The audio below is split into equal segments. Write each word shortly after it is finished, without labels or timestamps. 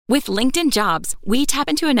With LinkedIn Jobs, we tap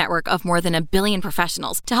into a network of more than 1 billion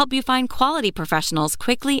professionals to help you find quality professionals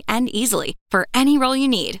quickly and easily for any role you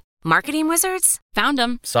need. Marketing wizards? Found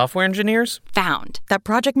them. Software engineers? Found. That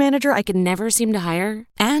project manager I could never seem to hire?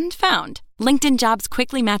 And found. LinkedIn Jobs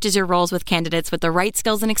quickly matches your roles with candidates with the right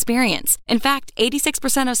skills and experience. In fact,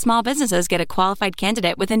 86% of small businesses get a qualified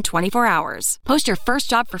candidate within 24 hours. Post your first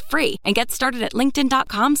job for free and get started at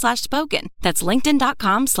linkedin.com/spoken. That's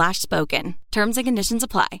linkedin.com/spoken. Terms and conditions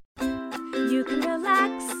apply. You can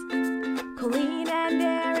relax. Colleen and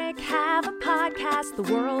Erik have a podcast. The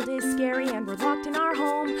world is scary and we're locked in our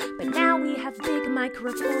home, but now we have big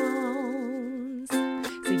microphones.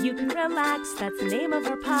 So you can relax. That's the name of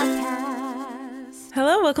our podcast.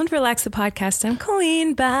 Hello, welcome to Relax the Podcast. I'm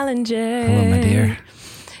Colleen Ballinger. Hello, my dear.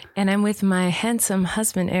 And I'm with my handsome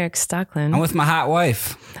husband, Erik Stockland. I'm with my hot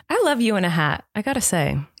wife. I love you in a hat, I gotta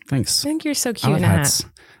say. Thanks. I think you're so I cute love in a hats.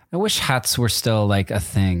 hat. I wish hats were still like a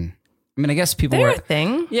thing. I mean, I guess people They're were a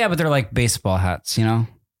thing. Yeah, but they're like baseball hats, you know?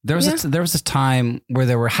 There was a time where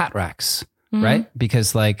there were hat racks, right?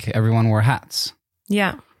 Because like everyone wore hats.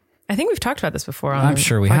 Yeah. I think we've talked about this before on I'm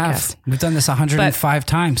sure we podcast. have. We've done this 105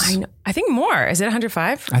 times. I think more. Is it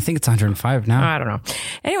 105? I think it's 105 now. I don't know.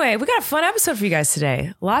 Anyway, we got a fun episode for you guys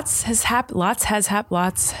today. Lots has happened.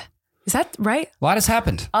 Is that right? A lot has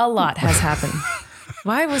happened. A lot has happened.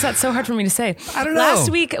 Why was that so hard for me to say? I don't know. Last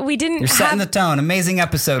week we didn't You're setting the tone. Amazing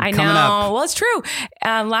episode I coming know. up. Well, it's true.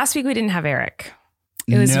 Last week we didn't have Erik.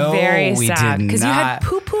 It was very sad because you had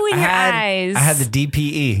poo-poo in your eyes. I had the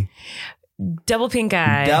DPE. Double pink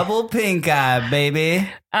eye. Double pink eye, baby.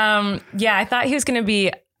 Yeah, I thought he was going to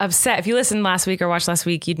be upset. If you listened last week or watched last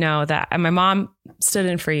week, you'd know that my mom stood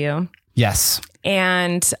in for you. Yes.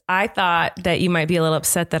 And I thought that you might be a little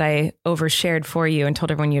upset that I overshared for you and told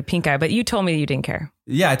everyone you had pink eye, but you told me that you didn't care.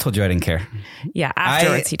 Yeah, I told you I didn't care. Yeah,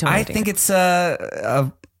 afterwards he told me. I think it's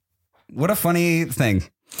what a funny thing.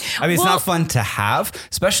 I mean, it's not fun to have,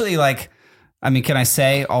 especially like, I mean, can I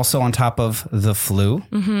say also on top of the flu?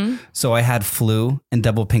 Mm-hmm. So I had flu and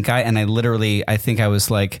double pink eye, and I think I was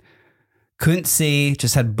like, couldn't see,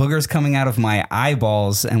 just had boogers coming out of my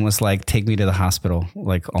eyeballs and was like, take me to the hospital,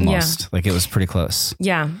 like almost. Like it was pretty close.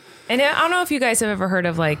 Yeah. And I don't know if you guys have ever heard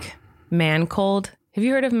of like man cold. Have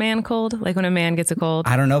you heard of man cold? Like when a man gets a cold?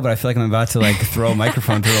 I don't know, but I feel like I'm about to like throw a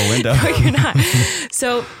microphone through a window. No, you're not.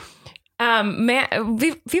 So,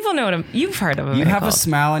 people know you've heard of. You have a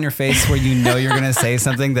smile on your face where you know you're going to say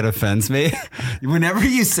something that offends me. Whenever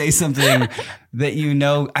you say something that you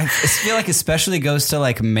know, I feel like especially goes to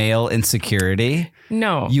like male insecurity.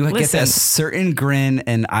 No, you get that certain grin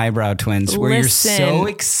and eyebrow twins where you're so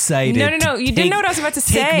excited. No. You didn't know what I was about to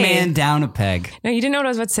say. Take man down a peg. No, you didn't know what I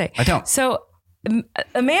was about to say. I don't. So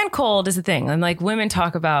a man cold is a thing. And like women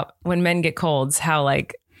talk about when men get colds, how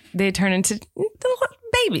like they turn into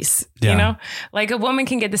babies, you know, like a woman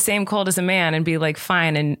can get the same cold as a man and be like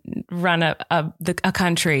fine and run a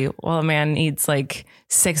country while a man needs like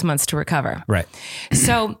 6 months to recover. Right.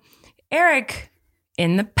 So Erik,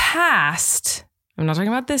 in the past, I'm not talking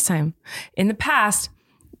about this time. In the past,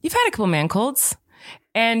 you've had a couple man colds,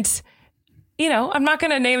 and you know, I'm not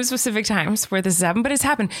going to name specific times where this has happened, but it's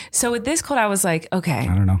happened. So with this cold, I was like, okay,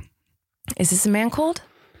 I don't know. Is this a man cold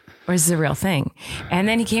or is this a real thing? And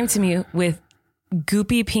then he came to me with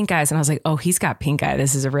goopy pink eyes, and I was like, oh, he's got pink eye.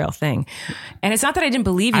 This is a real thing. And it's not that I didn't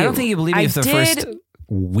believe you. I don't think you believed me for the first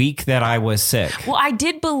week that I was sick. Well, I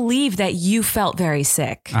did believe that you felt very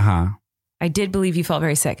sick. I did believe you felt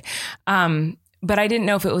very sick. But I didn't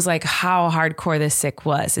know if it was like how hardcore this sick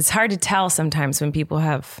was. It's hard to tell sometimes when people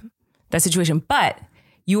have that situation, but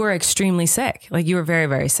you were extremely sick. Like you were very,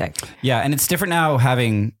 very sick. Yeah. And it's different now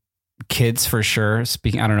having kids for sure.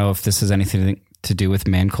 I don't know if this has anything to do with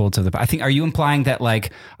man colds of the. I think, are you implying that like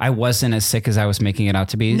I wasn't as sick as I was making it out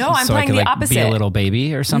to be? No, I'm implying the opposite. Be a little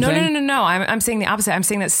baby or something. No. I'm saying the opposite. I'm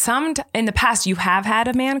saying that in the past you have had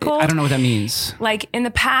a man cold. I don't know what that means. Like in the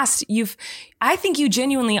past, I think you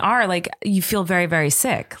genuinely are like you feel very, very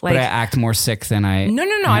sick. Like, but I act more sick than I. No.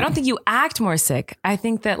 I don't think you act more sick. I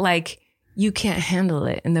think that like you can't handle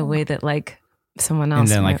it in the way that like someone else. And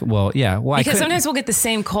then like, well, yeah, because sometimes we'll get the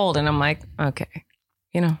same cold, and I'm like, okay,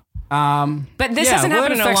 you know. But this hasn't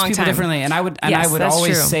happened in a long time. Differently, and I would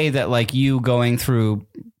always say that like you going through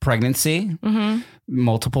pregnancy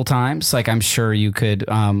multiple times, like I'm sure you could,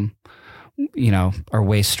 you know, are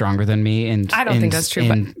way stronger than me, and I don't think that's true.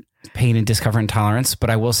 But pain and discomfort and tolerance, but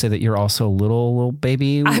I will say that you're also a little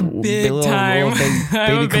baby, big time,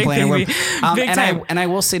 baby complainer. Big time. And I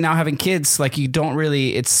will say now having kids, like you don't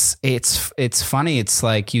really, it's funny. It's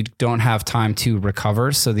like you don't have time to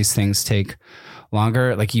recover. So these things take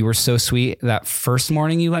longer. Like you were so sweet that first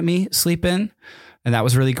morning you let me sleep in And that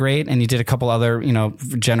was really great. And you did a couple other,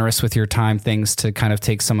 generous with your time things to kind of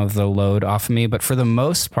take some of the load off of me. But for the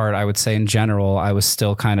most part, I would say in general, I was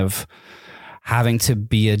still kind of having to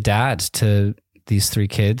be a dad to these 3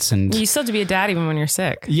 kids. And you still have to be a dad even when you're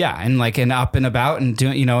sick. Yeah. And up and about and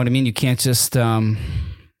doing, you know what I mean? You can't just,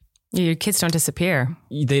 your kids don't disappear.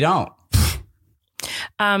 They don't.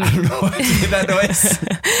 I don't know why you did that noise.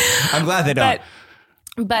 I'm glad they don't.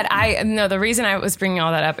 But the reason I was bringing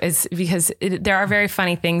all that up is because there are very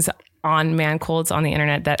funny things on man colds on the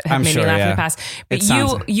internet that have made me laugh in the past. But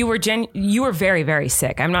you were very, very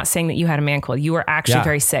sick. I'm not saying that you had a man cold. You were actually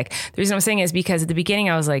very sick. The reason I'm saying is because at the beginning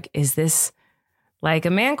I was like, is this like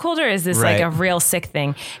a man cold or is this like a real sick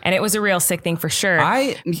thing? And it was a real sick thing for sure.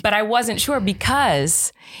 But I wasn't sure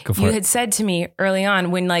because you had said to me early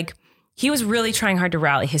on when like he was really trying hard to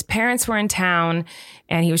rally. His parents were in town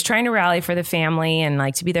and he was trying to rally for the family and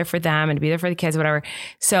like to be there for them and to be there for the kids, whatever.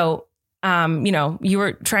 So, you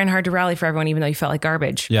were trying hard to rally for everyone, even though you felt like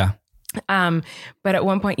garbage. Yeah. But at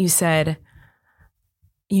one point you said,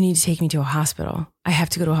 you need to take me to a hospital. I have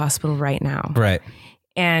to go to a hospital right now. Right.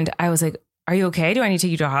 And I was like, are you okay? Do I need to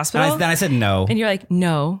take you to a hospital? Then I said no. And you're like,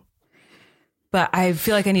 no, but I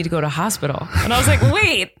feel like I need to go to a hospital. And I was like,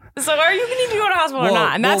 wait. So are you going to go to hospital or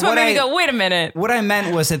not? And that's what made me go, wait a minute. What I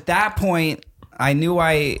meant was at that point, I knew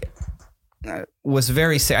I was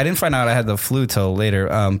very sick. I didn't find out I had the flu till later.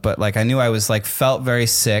 But like, I knew I was like, felt very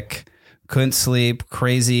sick, couldn't sleep,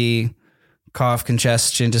 crazy cough,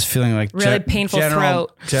 congestion, just feeling like really painful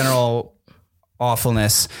throat, general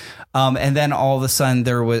awfulness. And then all of a sudden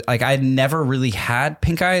there was like, I'd never really had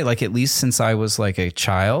pink eye, like at least since I was like a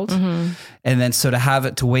child. Mm-hmm. And then, so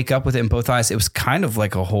to wake up with it in both eyes, it was kind of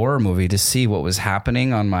like a horror movie to see what was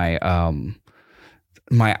happening on my,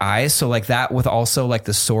 my eyes. So like that with also like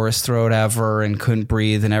the sorest throat ever and couldn't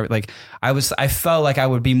breathe and everything. Like I felt like I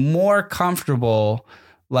would be more comfortable,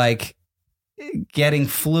 like getting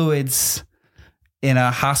fluids in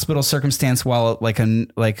a hospital circumstance while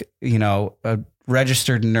a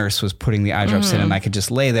registered nurse was putting the eye drops in and I could just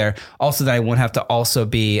lay there. Also that I wouldn't have to also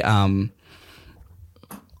be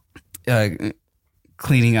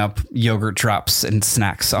cleaning up yogurt drops and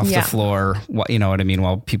snacks off the floor. You know what I mean?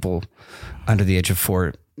 While people under the age of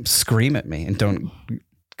 4 scream at me and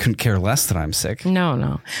couldn't care less that I'm sick.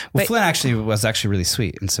 No. Well, Flynn was really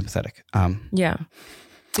sweet and sympathetic. Yeah,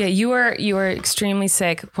 you were extremely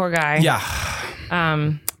sick. Poor guy. Yeah.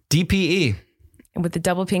 DPE. With the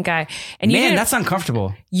double pink eye. And man, that's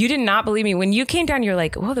uncomfortable. You did not believe me. When you came down, you're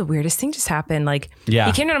like, oh, the weirdest thing just happened. Like, he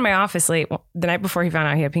came down to my office late the night before he found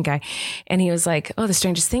out he had pink eye. And he was like, oh, the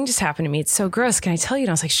strangest thing just happened to me. It's so gross. Can I tell you? And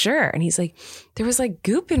I was like, sure. And he's like, there was like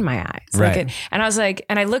goop in my eyes. Right. And I was like,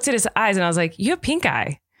 and I looked at his eyes and I was like, you have pink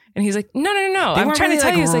eye. And he's like, no. I'm trying to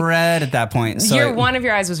tell you. It's like red at that point. So one of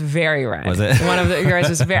your eyes was very red. Was it? One of your eyes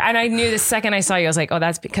was very, and I knew the second I saw you, I was like, oh,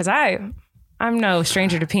 that's because I'm no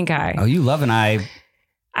stranger to pink eye. Oh, you love an eye.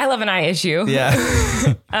 I love an eye issue.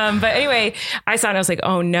 Yeah. But anyway, I saw it and I was like,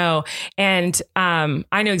 oh no. And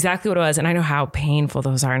I knew exactly what it was and I know how painful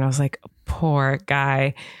those are. And I was like, poor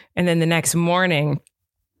guy. And then the next morning.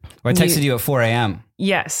 I texted you at 4 a.m.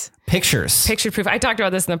 Yes. Pictures. Picture proof. I talked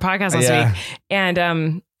about this in the podcast last week.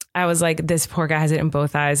 And I was like, this poor guy has it in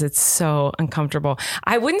both eyes. It's so uncomfortable.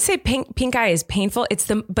 I wouldn't say pink eye is painful.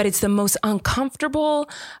 But it's the most uncomfortable.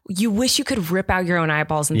 You wish you could rip out your own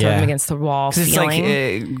eyeballs and throw them against the wall feeling.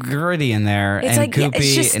 It's like gritty in there and like,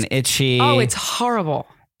 goopy and itchy. Oh, it's horrible.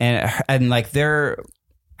 And like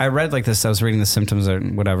I read like this, I was reading the symptoms or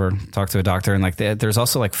whatever, talked to a doctor and like there's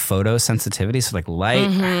also like photosensitivity. So like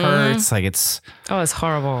light hurts, like it's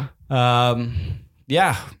horrible.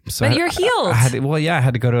 Yeah. So but you're healed. I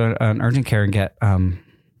had to go to an urgent care and get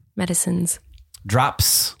medicines,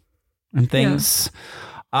 drops and things.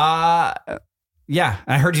 Yeah.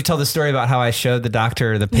 I heard you tell the story about how I showed the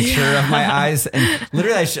doctor the picture of my eyes. And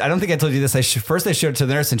literally, I don't think I told you this. First I showed it to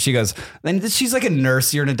the nurse and she goes, and she's like a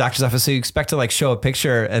nurse. You're in a doctor's office. So you expect to like show a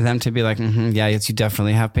picture and them to be like, yeah, yes, you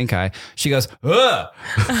definitely have pink eye. She goes, ugh.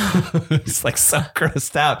 It's like so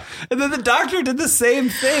grossed out. And then the doctor did the same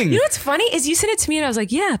thing. You know what's funny is you sent it to me and I was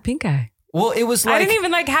like, yeah, pink eye. Well, it was like, I didn't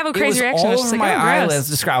even like have a crazy reaction. All I was just over like, my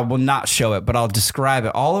eyelids. I will not show it, but I'll describe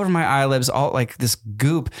it. All over my eyelids, all like this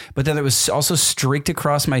goop. But then it was also streaked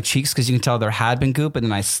across my cheeks because you can tell there had been goop, and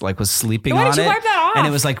then I like was sleeping on it. Why did you wipe that off? And it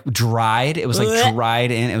was like dried. It was like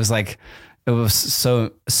dried in. It was like it was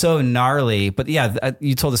so gnarly. But yeah,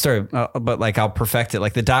 you told the story, but like I'll perfect it.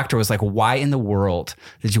 Like the doctor was like, "Why in the world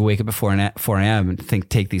did you wake up at 4 a.m. and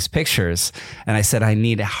take these pictures?" And I said, "I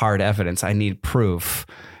need hard evidence. I need proof."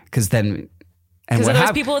 Because then Because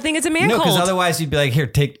otherwise people would think it's a man cold. No, because otherwise you'd be like, here,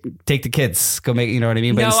 take the kids. Go make, you know what I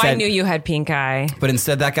mean? But I knew you had pink eye. But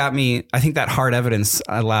instead that got me, I think that hard evidence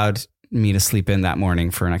allowed me to sleep in that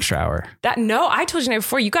morning for an extra hour. I told you the night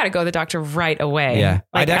before, you got to go to the doctor right away. Yeah.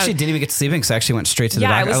 I actually didn't even get to sleep in because I actually went straight to the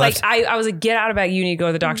doctor. I was like, get out of bed. You need to go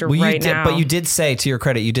to the doctor now. But you did say, to your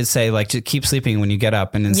credit, you did say like, just keep sleeping when you get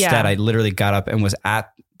up. And instead I literally got up and was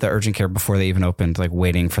at the urgent care before they even opened, like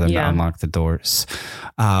waiting for them to unlock the doors.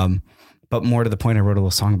 But more to the point, I wrote a little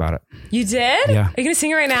song about it. You did? Yeah. Are you going to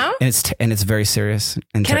sing it right now? And it's very serious.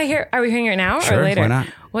 Can I hear? Are we hearing it now sure, or later? Why not?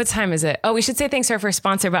 What time is it? Oh, we should say thanks to our first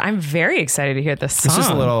sponsor, but I'm very excited to hear this song.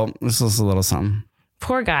 This is a little something.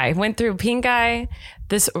 Poor guy went through pink eye,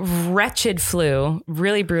 this wretched flu,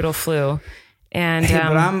 really brutal flu. And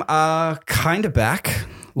but I'm kind of back.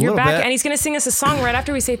 You're back, and he's going to sing us a song right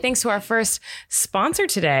after we say thanks to our first sponsor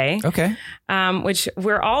today. Okay. Which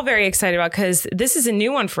we're all very excited about because this is a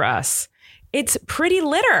new one for us. It's Pretty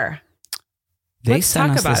Litter. Let's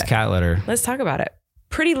sent us this cat litter. Let's talk about it.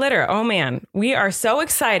 Pretty Litter. Oh man, we are so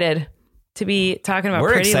excited to be talking about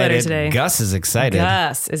Pretty Litter today. Gus is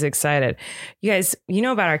excited. You guys, you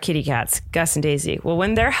know about our kitty cats, Gus and Daisy. Well,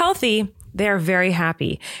 when they're healthy, they're very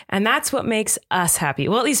happy. And that's what makes us happy.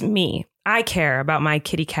 Well, at least me. I care about my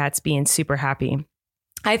kitty cats being super happy.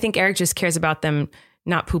 I think Erik just cares about them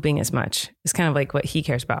not pooping as much. It's kind of like what he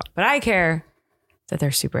cares about. But I care that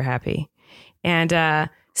they're super happy. And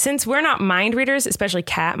since we're not mind readers, especially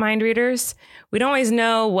cat mind readers, we don't always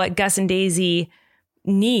know what Gus and Daisy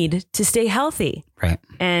need to stay healthy. Right.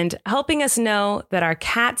 And helping us know that our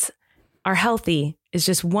cats are healthy is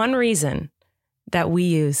just one reason that we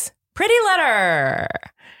use Pretty Litter.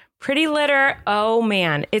 Pretty Litter, oh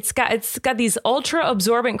man, it's got these ultra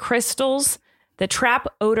absorbent crystals that trap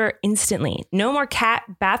odor instantly. No more cat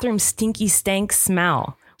bathroom stinky stank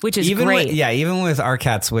smell, which is great. Even with our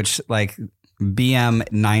cats, which like BM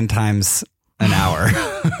 9 times an hour.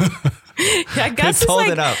 Yeah, Gus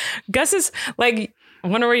is like, I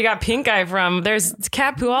wonder where you got pink eye from. There's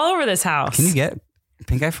cat poo all over this house. Can you get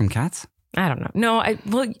pink eye from cats? I don't know. No,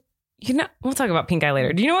 we'll talk about pink eye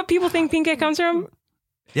later. Do you know what people think pink eye comes from?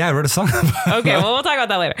 Yeah, I wrote a song about it. Okay, well, we'll talk about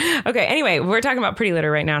that later. Okay, anyway, we're talking about Pretty Litter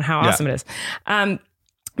right now and how awesome it is.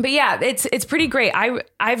 But yeah, it's pretty great.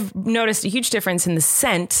 I've noticed a huge difference in the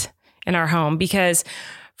scent in our home because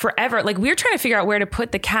forever, like we were trying to figure out where to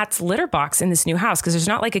put the cat's litter box in this new house because there's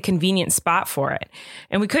not like a convenient spot for it.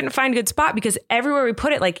 And we couldn't find a good spot because everywhere we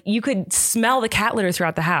put it, like you could smell the cat litter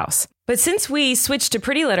throughout the house. But since we switched to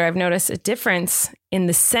Pretty Litter, I've noticed a difference in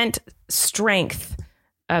the scent strength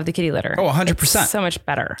of the kitty litter. Oh, 100%. It's so much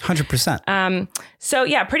better. 100%. So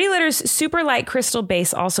yeah, Pretty Litter's super light crystal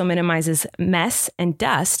base also minimizes mess and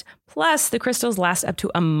dust. Plus the crystals last up to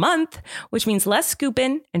a month, which means less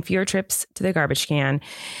scooping and fewer trips to the garbage can.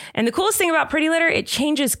 And the coolest thing about Pretty Litter, it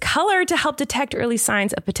changes color to help detect early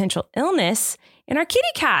signs of potential illness in our kitty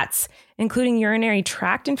cats, including urinary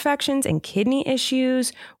tract infections and kidney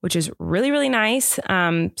issues, which is really, really nice. So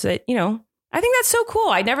that, I think that's so cool.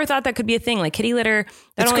 I never thought that could be a thing. Like kitty litter,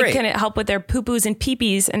 not only can it help with their poo-poos and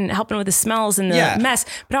pee-pees and helping with the smells and the mess,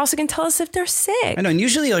 but also can tell us if they're sick. I know. And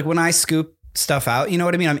usually like when I scoop stuff out, you know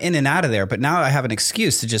what I mean? I'm in and out of there, but now I have an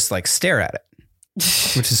excuse to just like stare at it,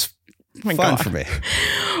 which is fun for me.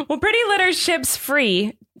 Well, Pretty Litter ships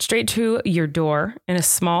free straight to your door in a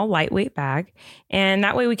small, lightweight bag. And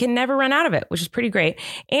that way we can never run out of it, which is pretty great.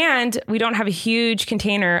 And we don't have a huge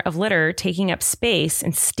container of litter taking up space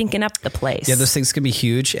and stinking up the place. Yeah, those things can be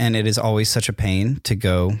huge. And it is always such a pain to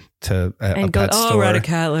go to a pet store. We're out of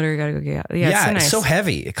cat litter. Gotta go get it. Yeah, it's so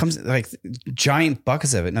heavy. It comes like giant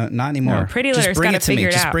buckets of it. No, not anymore. No, Pretty Litter's got to figure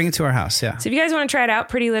it out. Just bring it to our house. Yeah. So if you guys want to try it out,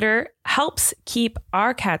 Pretty Litter helps keep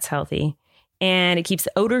our cats healthy and it keeps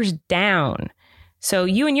the odors down. So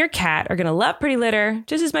you and your cat are going to love Pretty Litter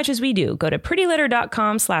just as much as we do. Go to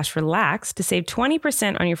prettylitter.com/relax to save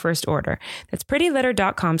 20% on your first order. That's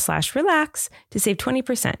prettylitter.com/relax to save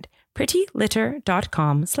 20%.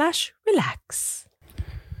 prettylitter.com/relax.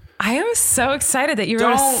 I am so excited that you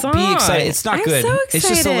wrote a song. Don't be excited. It's not good. So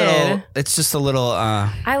excited. It's just a little.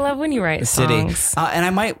 I love when you write songs. And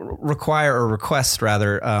I might request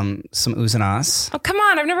rather some oohs and ahs. Oh, come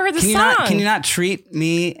on. I've never heard the song. Can you not treat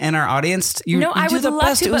me and our audience? I would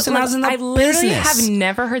love to, but I literally have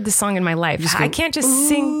never heard the song in my life. I can't just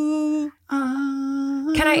sing.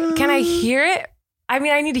 Can I hear it? I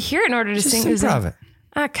mean, I need to hear it in order to sing. Improv it.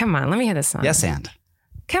 Come on. Let me hear this song. Yes, and.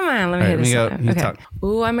 Come on, let me hear this song. Okay.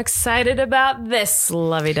 Ooh, I'm excited about this,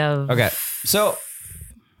 lovey-dove. Okay, so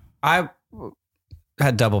I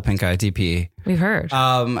had double pink eye, DPE. We've heard.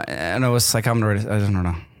 And it was like, I don't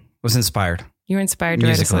know. I was inspired. You were inspired to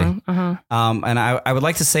write a song? And I would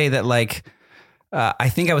like to say that like, I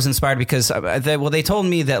think I was inspired because they told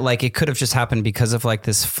me that like it could have just happened because of like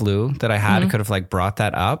this flu that I had. It could have like brought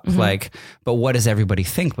that up. Like, but what does everybody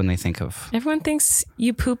think when they think of? Everyone thinks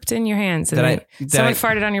you pooped in your hands and someone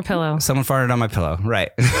farted on your pillow. Someone farted on my pillow.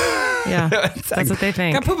 Right. Yeah. That's what they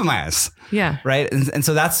think. Got poop in my ass. Yeah. Right. And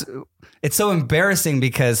so it's so embarrassing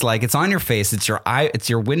because like it's on your face. It's your eye. It's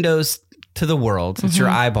your windows to the world. It's your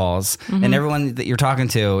eyeballs, and everyone that you're talking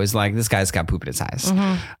to is like, this guy's got poop in his eyes.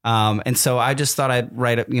 And so I just thought I'd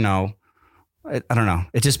write it, I don't know.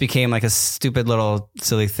 It just became like a stupid little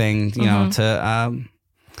silly thing, to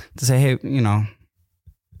say, hey,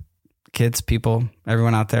 kids, people,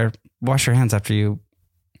 everyone out there, wash your hands after you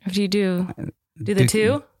do the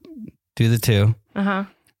two. Do the two.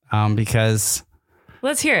 Because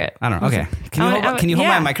let's hear it. I don't know. Okay. Can you hold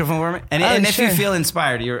my microphone for me? And if you feel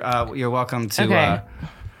inspired, you're welcome to. Okay.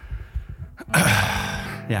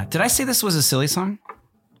 Yeah. Did I say this was a silly song?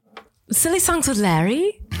 Silly songs with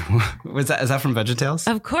Larry? Is that from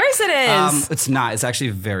VeggieTales? Of course it is. It's not. It's actually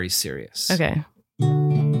very serious. Okay. I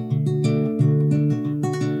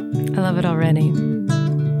love it already.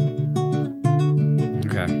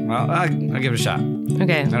 Okay. Well, I'll give it a shot.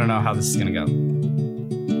 Okay. I don't know how this is gonna go.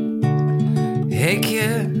 Hey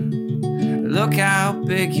kid, look how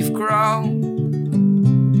big you've grown.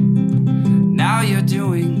 Now you're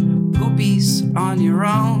doing poopies on your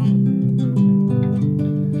own.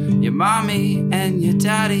 Your mommy and your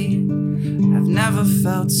daddy have never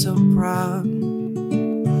felt so proud.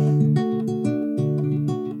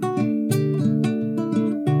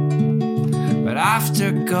 But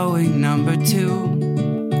after going number 2,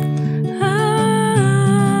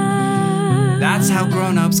 that's how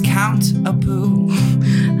grown-ups count a poo.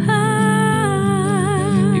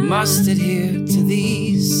 You must adhere to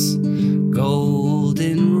these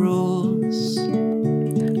golden rules.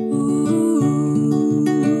 Ooh.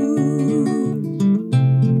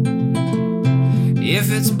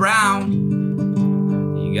 If it's brown,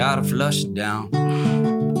 you gotta flush it down.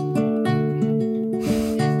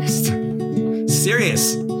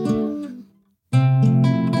 Serious.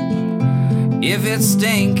 If it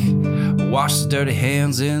stink, wash the dirty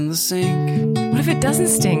hands in the sink. What if it doesn't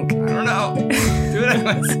stink? I don't know. Do it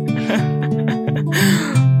anyways.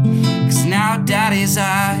 'Cause now daddy's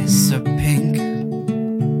eyes are pink.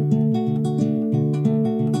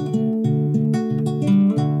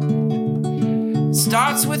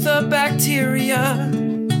 Starts with a bacteria.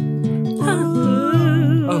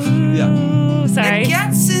 Oh, yeah. Sorry. It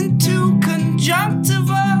gets into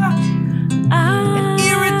conjunctiva. It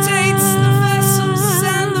irritates the vessels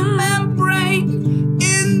and the membrane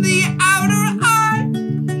in the outer eye.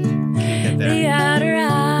 Get there. The outer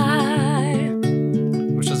eye.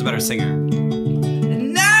 Which was a better singer?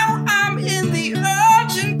 And now I'm in the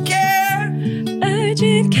urgent care.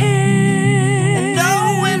 Urgent care. And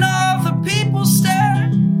knowing all the people stare.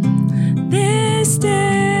 They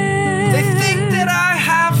stare. They think that I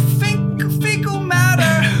have fecal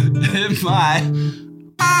matter in my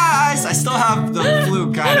eyes. I still have the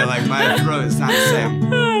flu, kind of like my throat is not the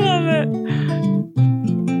same. I love it.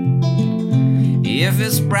 If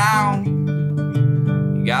it's brown,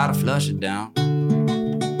 you gotta flush it down.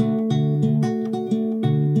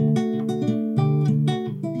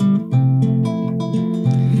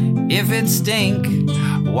 If it stink,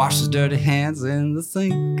 wash those dirty hands in the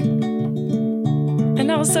sink. And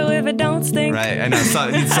also if it don't stink. Right, I know,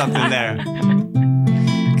 need something there.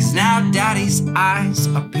 'Cause now daddy's eyes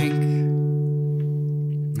are pink.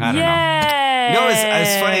 I don't know.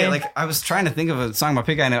 It's funny, like, I was trying to think of a song about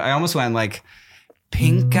pink eye, and I almost went like,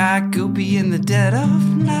 pink eye goopy in the dead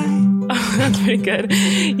of night. Oh, that's pretty good.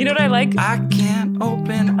 You know what I like? I can't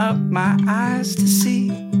open up my eyes to see.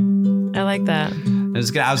 I like that. I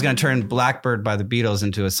was gonna turn Blackbird by the Beatles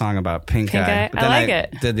into a song about pink eye. But then I like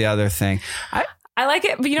it. Did the other thing. I like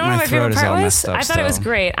it, but you know what my favorite part was? I thought it was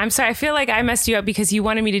great. I'm sorry. I feel like I messed you up because you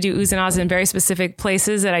wanted me to do oohs and ahs in very specific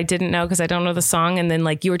places that I didn't know because I don't know the song. And then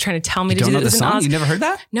like you were trying to tell me to do the oohs and ahs. You never heard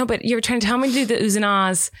that? No, but you were trying to tell me to do the oohs and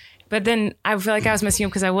ahs. But then I feel like I was messing you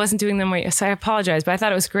up because I wasn't doing them right. So I apologize, but I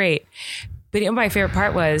thought it was great. But you know, my favorite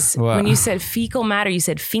part was when you said fecal matter, you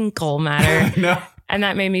said Finkel matter. No. And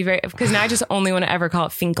that made me very, because now I just only want to ever call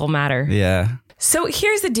it Finkel matter. Yeah. So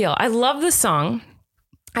here's the deal. I love the song.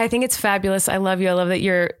 I think it's fabulous. I love you. I love that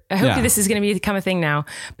I hope this is going to become a thing now.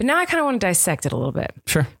 But now I kind of want to dissect it a little bit.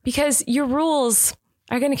 Sure. Because your rules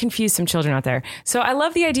are going to confuse some children out there. So I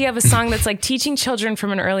love the idea of a song that's like teaching children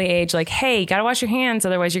from an early age, like, hey, got to wash your hands.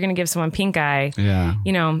 Otherwise you're going to give someone pink eye. Yeah.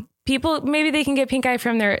 You know, people, maybe they can get pink eye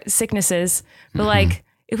from their sicknesses, but like,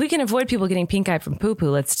 if we can avoid people getting pink eye from poo-poo,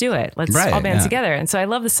 let's do it. Let's all band together. And so I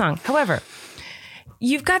love the song. However,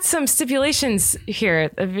 you've got some stipulations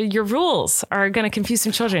here. Your rules are going to confuse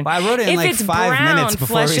some children. Well, I wrote it in like 5 minutes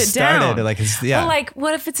before we started. Like, Well, like,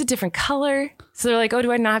 what if it's a different color? So they're like, oh,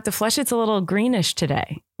 do I not have to flush it? It's a little greenish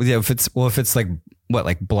today. Yeah, if it's like what,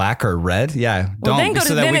 like black or red? Yeah, well, don't then go to,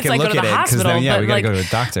 so that then we it's can like look go to at the it. hospital. Then, yeah, we gotta like, go to a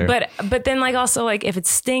doctor. But then like also like if it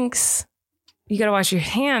stinks, you got to wash your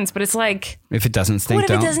hands. But it's like, if it doesn't stink, what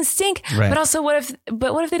if it doesn't stink? Right. But also, what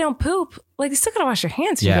if they don't poop? Like, you still got to wash your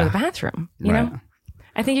hands when you go to the bathroom. You know,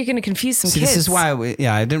 I think you're going to confuse some kids. This is why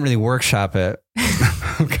I didn't really workshop it.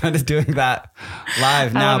 I'm kind of doing that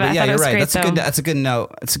live now, but yeah, you're right. That's a good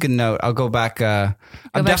note. It's a good note. I'll go back. I'm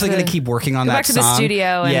definitely going to keep working on that song. Go back to the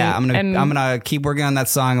studio. I'm gonna keep working on that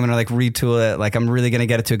song. I'm gonna like retool it. Like, I'm really gonna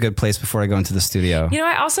get it to a good place before I go into the studio. You know,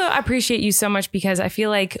 I also appreciate you so much because I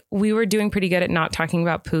feel like we were doing pretty good at not talking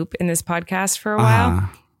about poop in this podcast for a while.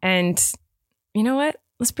 And you know what?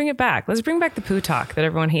 Let's bring it back. Let's bring back the poo talk that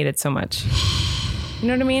everyone hated so much. You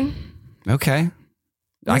know what I mean? Okay.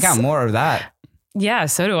 I got more of that. Yeah,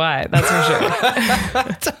 so do I. That's for sure.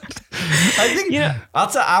 I think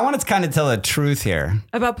I want to kind of tell the truth here.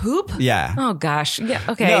 About poop? Yeah. Oh gosh. Yeah.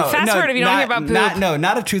 Okay. Fast forward if you don't hear about poop.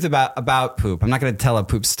 Not a truth about poop. I'm not going to tell a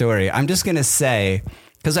poop story. I'm just going to say,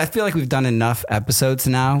 because I feel like we've done enough episodes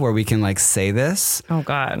now where we can like say this. Oh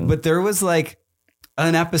God. But there was like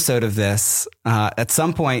an episode of this at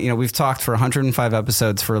some point. You know, we've talked for 105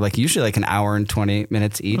 episodes for like usually like an hour and 20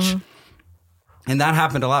 minutes each. Mm-hmm. And that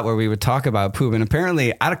happened a lot where we would talk about poop. And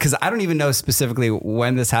apparently, because I don't even know specifically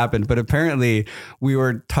when this happened, but apparently we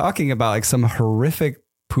were talking about like some horrific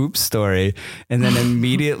poop story and then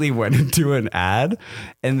immediately went into an ad.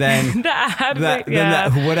 And then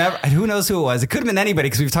whatever, who knows who it was? It could have been anybody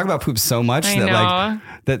because we've talked about poop so much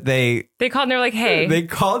that they called and they're like, hey, they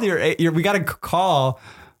called we got a call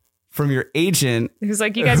from your agent, who's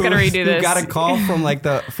like, you guys got to redo this. Who got a call from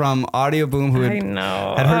from Audio Boom, who had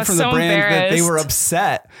heard from the brand that they were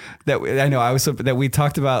upset that we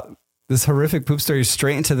talked about this horrific poop story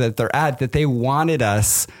straight into their ad, that they wanted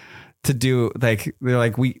us to do, like, they're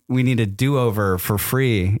like, we need a do-over for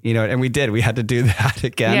free, you know, and we did. We had to do that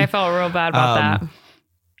again. Yeah, I felt real bad about that.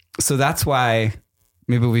 So that's why.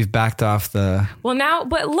 Maybe we've backed off the... Well, now,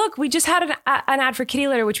 but look, we just had an ad for kitty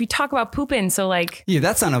litter, which we talk about pooping. So like... Yeah,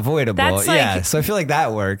 that's unavoidable. That's like, so I feel like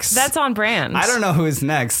that works. That's on brand. I don't know who is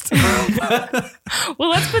next. Well,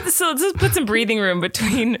 let's just put some breathing room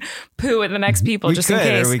between poo and the next people, in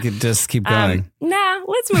case. Or we could just keep going.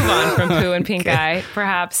 Let's move on from poo and pink eye,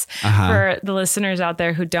 perhaps, for the listeners out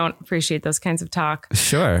there who don't appreciate those kinds of talk.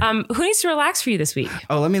 Sure. Who needs to relax for you this week?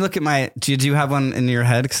 Oh, let me look at my... Do you have one in your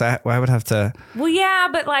head? Because I would have to... Well, yeah,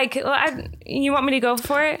 but like, you want me to go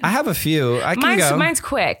for it? I have a few. I can go. Mine's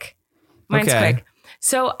quick. Quick.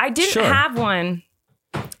 So I didn't have one.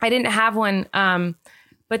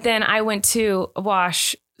 But then I went to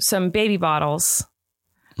wash some baby bottles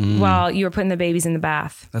while you were putting the babies in the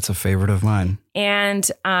bath. That's a favorite of mine. And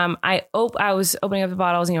I was opening up the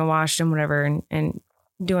bottles, washed them, whatever, and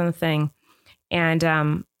doing the thing. And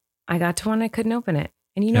I got to one I couldn't open it.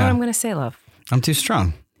 And you know what I'm going to say, love? I'm too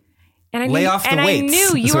strong. And I Lay off the weights. I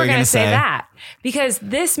knew you were going to say that because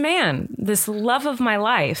this man, this love of my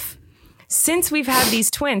life, since we've had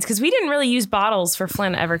these twins, because we didn't really use bottles for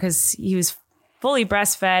Flynn ever because he was fully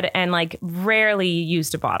breastfed and like rarely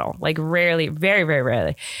used a bottle, like rarely, very, very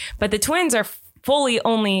rarely. But the twins are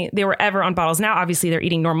they were ever on bottles. Now, obviously they're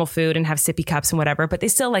eating normal food and have sippy cups and whatever, but they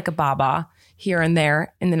still like a baba here and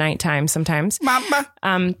there in the nighttime sometimes.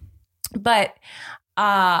 Mama. But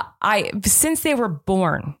since they were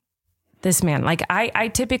born, this man, like I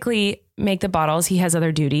typically make the bottles. He has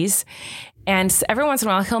other duties. And every once in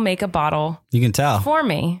a while, he'll make a bottle. You can tell. For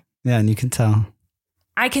me. Yeah, and you can tell.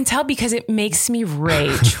 I can tell because it makes me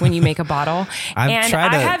rage when you make a bottle. I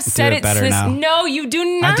have said it better now. No, you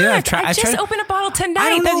do not. I just opened a bottle tonight. I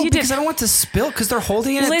don't know, because I don't want to spill because they're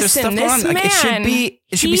holding it. There's stuff on. Like,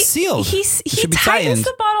 it should be sealed. He tightens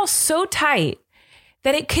the bottle so tight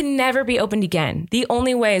that it can never be opened again. The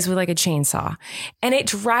only way is with like a chainsaw. And it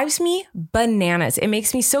drives me bananas. It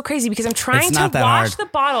makes me so crazy because I'm trying to wash the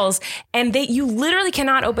bottles and you literally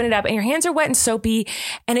cannot open it up and your hands are wet and soapy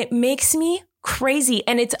and it makes me crazy.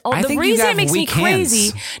 And it's the reason it makes me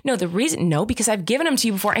crazy. No, because I've given them to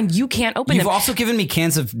you before and you can't open them. You've also given me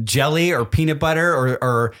cans of jelly or peanut butter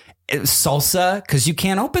or salsa because you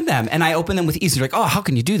can't open them. And I open them with ease. You're like, oh, how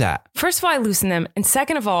can you do that? First of all, I loosen them. And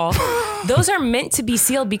second of all, those are meant to be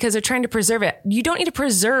sealed because they're trying to preserve it. You don't need to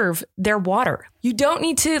preserve their water. You don't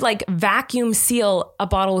need to like vacuum seal a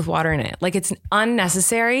bottle with water in it. Like it's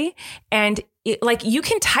unnecessary. And like you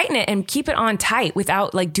can tighten it and keep it on tight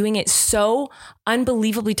without like doing it so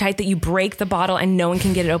unbelievably tight that you break the bottle and no one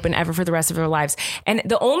can get it open ever for the rest of their lives. And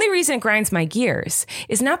the only reason it grinds my gears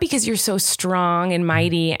is not because you're so strong and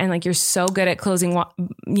mighty and like you're so good at closing,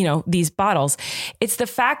 these bottles. It's the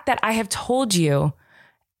fact that I have told you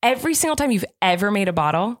every single time you've ever made a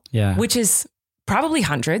bottle, which is probably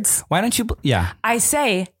hundreds. Why don't you? Yeah. I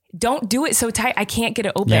say, don't do it so tight. I can't get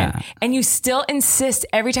it open. Yeah. And you still insist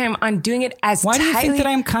every time on doing it as Why tightly. do you think that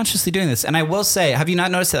I'm consciously doing this? And I will say, have you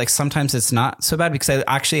not noticed that like sometimes it's not so bad because I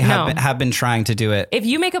actually have been trying to do it. If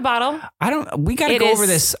you make a bottle, we got to go over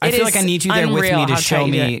this. I feel like I need you there with me to show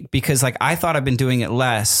me because like I thought I've been doing it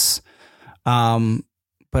less.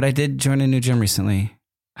 But I did join a new gym recently.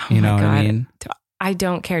 You know what I mean? I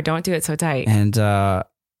don't care. Don't do it so tight. And I'm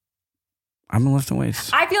lifting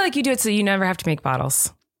weights. I feel like you do it so you never have to make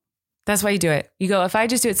bottles. That's why you do it. You go, if I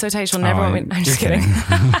just do it so tight, she'll never want me. I'm just kidding.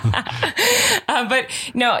 But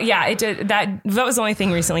no, yeah, it did. That was the only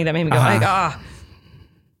thing recently that made me go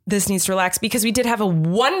this needs to relax, because we did have a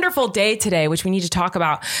wonderful day today, which we need to talk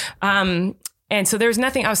about. And so there's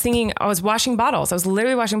nothing. I was washing bottles. I was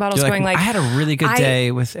literally washing bottles, going like, I had a really good day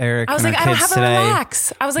with Erik. I was like, I don't have a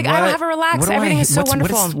relax. I was like, I don't have a relax. Everything is so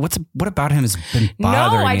wonderful. What about him has been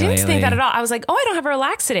bothering you? No, I didn't lately? think that at all. I was like, I don't have a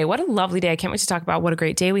relax today. What a lovely day. I can't wait to talk about what a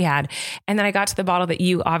great day we had. And then I got to the bottle that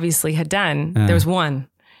you obviously had done. There was one.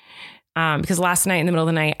 Because last night in the middle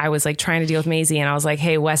of the night, I was like trying to deal with Maisie, and I was like,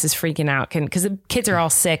 hey, Wes is freaking out because the kids are all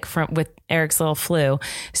sick with Eric's little flu.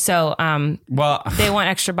 So, they want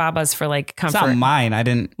extra babas for like comfort. It's not mine. I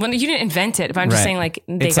didn't. Well, you didn't invent it, but I'm just saying like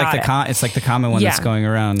it's like the common one that's going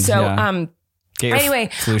around. So, anyway,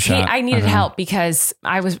 I needed help because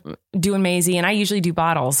I was doing Maisie, and I usually do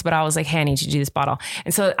bottles, but I was like, hey, I need you to do this bottle.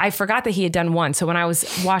 And so I forgot that he had done one. So when I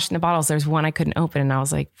was washing the bottles, there's one I couldn't open, and I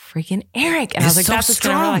was like, freaking Erik. And I was like, that's what's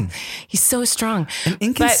going to relax. He's so strong. And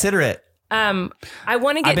inconsiderate. But, I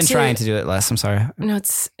want to get I've been trying to do it less. I'm sorry. No,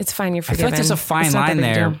 it's fine. You're forgiven. I feel like there's a fine line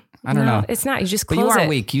there. I don't know. It's not. You just close it. But you are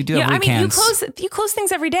weak. You do have weak hands. You close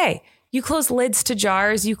things every day. You close lids to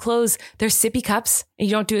jars. There's sippy cups, and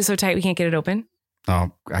you don't do it so tight we can't get it open.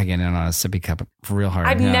 Oh, I get in on a sippy cup real hard.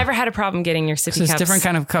 I've never had a problem getting your sippy cups. It's different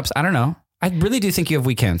kind of cups. I don't know. I really do think you have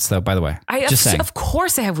weak hands, though, by the way. Just saying. Of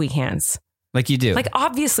course I have weak hands. Like you do. Like,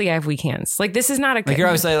 obviously I have weak hands. Like, this is not a... Like, you're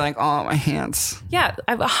always like, oh, my hands. Yeah,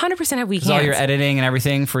 I 100% have weak hands. All your editing and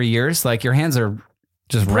everything for years, like, your hands are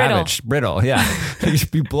just ravaged. Brittle, yeah. You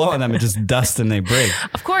should be blowing them and just dust and they break.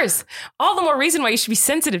 Of course. All the more reason why you should be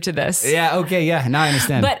sensitive to this. Yeah, okay, yeah. Now I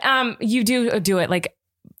understand. But you do it, like,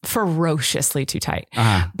 ferociously too tight.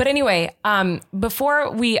 But anyway,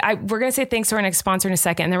 before we're going to say thanks to our next sponsor in a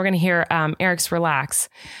second, and then we're going to hear Erik's Relax.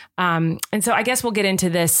 And so I guess we'll get into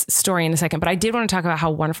this story in a second, but I did want to talk about how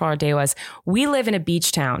wonderful our day was. We live in a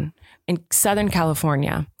beach town in Southern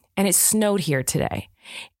California, and it snowed here today.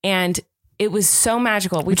 And it was so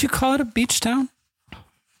magical. Would you call it a beach town?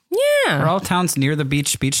 Yeah. Are all towns near the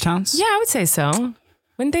beach town? Yeah, I would say so.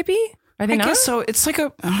 Wouldn't they be? Are they not? I guess so. It's like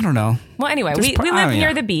I don't know. Well, anyway, we live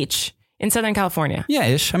near the beach in Southern California. Yeah,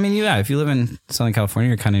 ish. I mean, if you live in Southern California,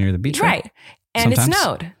 you're kind of near the beach, right? And sometimes. It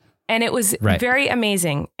snowed. And it was very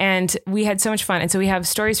amazing. And we had so much fun. And so we have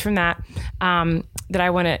stories from that that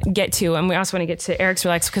I want to get to. And we also want to get to Erik's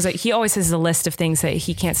Relax, because he always has a list of things that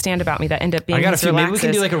he can't stand about me that end up being his relaxes. Maybe we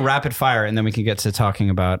can do like a rapid fire, and then we can get to talking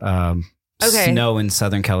about snow in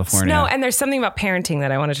Southern California. Snow, and there's something about parenting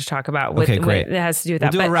that I wanted to talk about. Great. That has to do with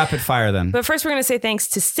that. We'll do a rapid fire then. But first, we're going to say thanks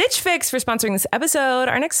to Stitch Fix for sponsoring this episode.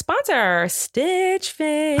 Our next sponsor, Stitch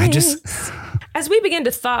Fix. As we begin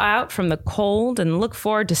to thaw out from the cold and look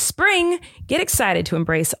forward to spring, get excited to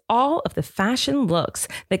embrace all of the fashion looks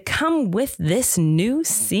that come with this new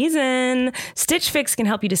season. Stitch Fix can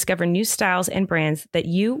help you discover new styles and brands that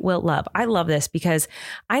you will love. I love this because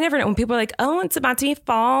I never know when people are like, oh, it's about to be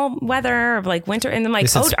fall weather or like winter. And I'm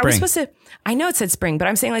like, are we supposed to? I know it said spring, but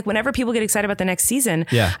I'm saying like whenever people get excited about the next season,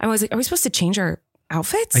 I'm always like, are we supposed to change our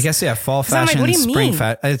outfits? I guess, fall fashion, I'm like, what do you spring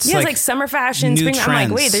fashion. It's like summer fashion, spring. Trends. I'm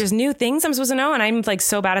like, wait, there's new things I'm supposed to know. And I'm like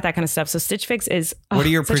so bad at that kind of stuff. So Stitch Fix is what are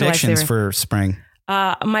your predictions for spring?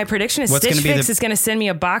 My prediction is Stitch Fix is going to send me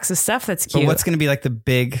a box of stuff that's cute. But what's going to be like the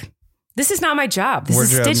big... This is not my job. This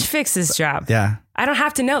is Stitch Fix's job. Yeah. I don't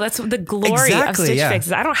have to know. That's the glory of Stitch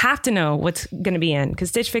Fix. I don't have to know what's going to be in because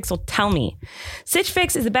Stitch Fix will tell me. Stitch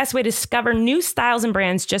Fix is the best way to discover new styles and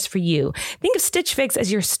brands just for you. Think of Stitch Fix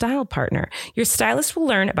as your style partner. Your stylist will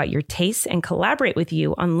learn about your tastes and collaborate with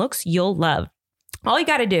you on looks you'll love. All you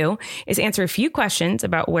got to do is answer a few questions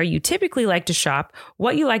about where you typically like to shop,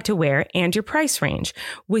 what you like to wear, and your price range.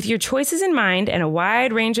 With your choices in mind and a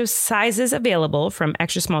wide range of sizes available from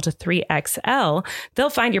extra small to 3XL,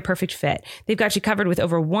 they'll find your perfect fit. They've got you covered with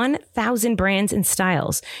over 1,000 brands and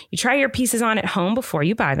styles. You try your pieces on at home before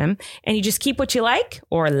you buy them, and you just keep what you like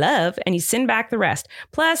or love, and you send back the rest.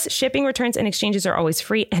 Plus, shipping, returns, and exchanges are always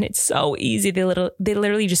free, and it's so easy. They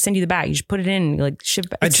literally just send you the bag. You just put it in and like ship.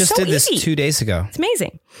 I just did this 2 days ago. It's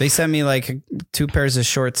amazing. They sent me like 2 pairs of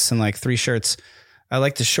shorts and like 3 shirts. I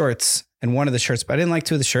liked the shorts and one of the shirts, but I didn't like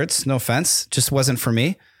 2 of the shirts. No offense. Just wasn't for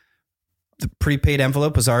me. The prepaid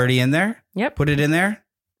envelope was already in there. Yep. Put it in there.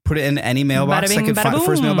 Put it in any mailbox I could find.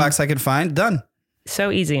 First mailbox I could find. Done.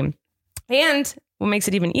 So easy. And what makes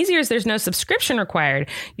it even easier is there's no subscription required.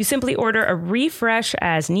 You simply order a refresh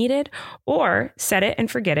as needed or set it and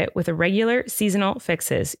forget it with a regular seasonal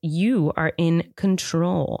fixes. You are in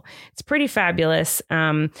control. It's pretty fabulous.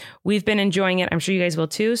 We've been enjoying it. I'm sure you guys will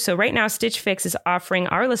too. So right now, Stitch Fix is offering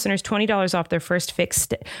our listeners $20 off their first fix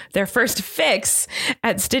at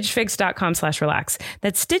stitchfix.com/relax.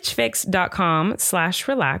 That's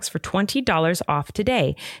stitchfix.com/relax for $20 off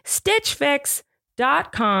today.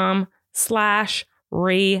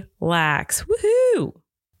 stitchfix.com/relax. Woohoo.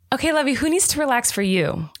 Okay, Lovey, who needs to relax for you?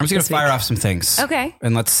 I'm just going to fire off some things. Okay.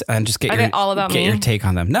 And let's just get your take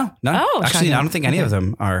on them. No. Oh, actually, I don't think any of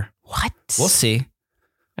them are. What? We'll see.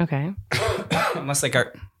 Okay. Unless like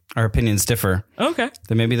our opinions differ. Okay.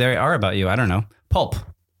 Then maybe they are about you. I don't know. Pulp.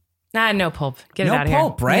 No pulp. Get it out of here. No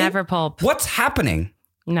pulp, right? Never pulp. What's happening?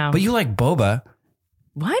 No. But you like boba.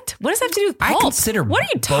 What? What does that have to do with pulp? I consider what are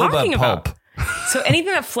you talking boba about? Pulp. So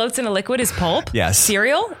anything that floats in a liquid is pulp? Yes.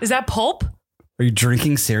 Cereal? Is that pulp? Are you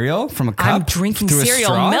drinking cereal from a cup? I'm drinking through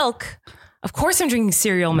cereal milk. Of course I'm drinking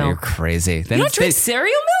cereal milk. You're crazy. Then you don't drink cereal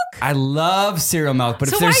milk? I love cereal milk. But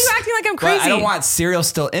so if why are you acting like I'm crazy? Well, I don't want cereal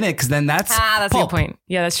still in it because then that's that's pulp. a good point.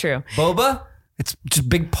 Yeah, that's true. Boba, it's just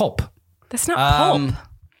big pulp. That's not pulp.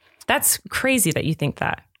 That's crazy that you think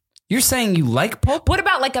that. You're saying you like pulp? What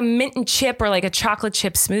about like a mint and chip or like a chocolate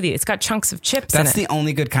chip smoothie? It's got chunks of chips in it. That's the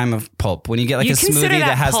only good kind of pulp. When you get like a smoothie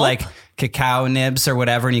that has pulp? Like cacao nibs or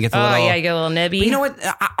whatever, and you get the little... Oh, yeah, you get a little nibby. But you know what?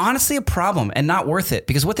 Honestly, a problem and not worth it.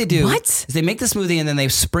 Because what they do is they make the smoothie and then they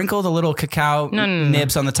sprinkle the little cacao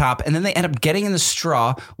nibs on the top, and then they end up getting in the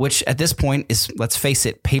straw, which at this point is, let's face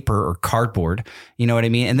it, paper or cardboard. You know what I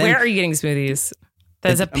mean? And then where are you getting smoothies?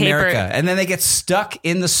 There's a paper. America. And then they get stuck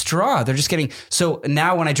in the straw. They're just getting... So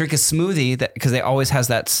now when I drink a smoothie, because they always has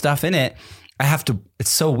that stuff in it, I have to... It's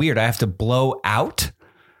so weird. I have to blow out.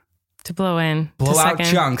 To blow in. Blow out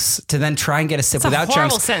chunks to then try and get a sip without chunks. That's a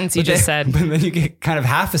horrible sentence you just said. But then you get kind of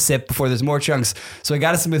half a sip before there's more chunks. So I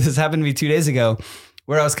got a smoothie. This happened to me 2 days ago,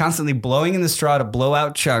 where I was constantly blowing in the straw to blow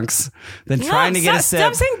out chunks, then trying to get a sip.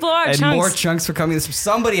 Stop saying blow out and chunks. More chunks were coming.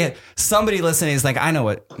 Somebody listening is like, I know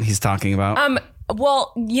what he's talking about.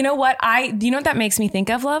 Well, you know what? Do you know what that makes me think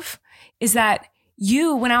of, love? Is that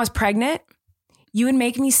you, when I was pregnant, you would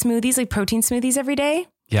make me smoothies, like protein smoothies every day.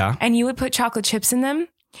 Yeah. And you would put chocolate chips in them.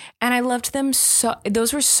 And I loved them so.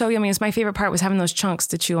 Those were so yummy. It was my favorite part was having those chunks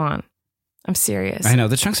to chew on. I'm serious. I know.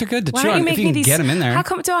 The chunks are good to chew on if you can get them in there. How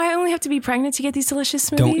come do I only have to be pregnant to get these delicious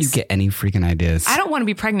smoothies? Don't you get any freaking ideas. I don't want to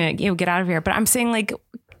be pregnant. Get out of here. But I'm saying like,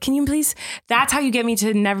 can you please? That's how you get me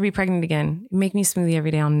to never be pregnant again. Make me a smoothie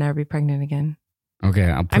every day. I'll never be pregnant again. Okay.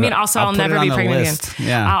 I'll never be pregnant again.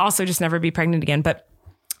 Yeah. I'll also just never be pregnant again. But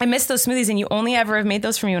I miss those smoothies, and you only ever have made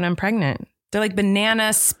those for me when I'm pregnant. They're like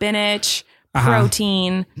banana, spinach,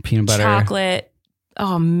 protein, peanut butter, chocolate.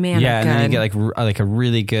 Oh man. Yeah. And then you get like a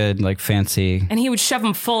really good, like fancy. And he would shove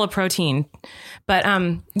them full of protein. But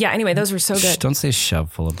yeah, anyway, those were so good. Don't say shove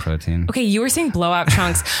full of protein. Okay. You were saying blowout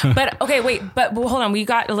chunks, but okay, wait, but hold on. We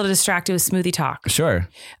got a little distracted with smoothie talk. Sure.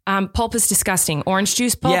 Pulp is disgusting. Orange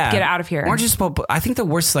juice pulp, get it out of here. Orange juice pulp. I think the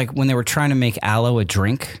worst, like when they were trying to make aloe a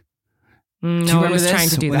drink. No one was trying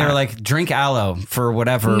to do that. When they were like, drink aloe for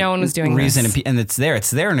whatever no one was doing reason. This. And it's there,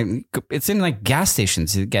 and it's in like gas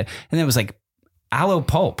stations you get. And then it was like aloe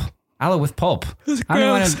pulp, aloe with pulp.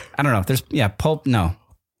 I don't know. There's pulp. No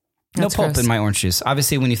pulp gross. in my orange juice.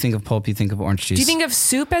 Obviously, when you think of pulp, you think of orange juice. Do you think of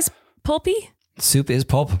soup as pulpy? Soup is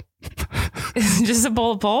pulp. Is it just a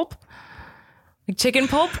bowl of pulp? Like chicken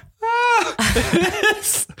pulp?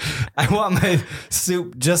 I want my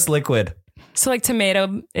soup just liquid. So like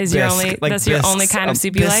tomato is your only, like that's bisques, your only kind of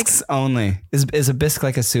soup you like? Bisques only. Is a bisque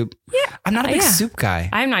like a soup? Yeah. I'm not a big soup guy.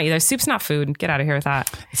 I'm not either. Soup's not food. Get out of here with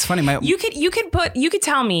that. It's funny. You could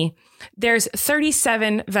tell me there's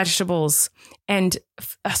 37 vegetables and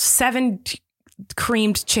 7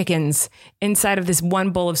 creamed chickens inside of this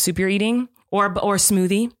one bowl of soup you're eating or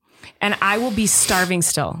smoothie. And I will be starving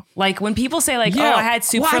still. Like when people say like, Yeah. oh, I had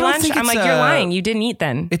soup Well, for I don't lunch. think I'm it's like, you're lying. You didn't eat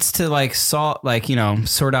then. It's to like sort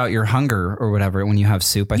out your hunger or whatever when you have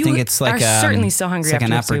soup. I You think it's like are certainly still hungry It's like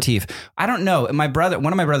an after you have aperitif. I don't know. One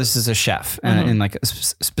of my brothers is a chef in like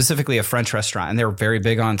specifically a French restaurant, and they were very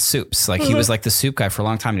big on soups. Like he was like the soup guy for a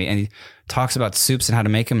long time, and he talks about soups and how to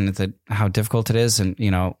make them and how difficult it is, and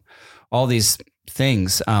all these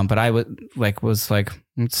things. But I was like,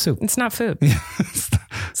 it's soup. It's not food.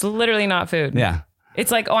 It's literally not food. Yeah.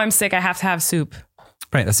 It's like, oh, I'm sick. I have to have soup.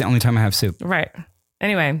 Right. That's the only time I have soup. Right.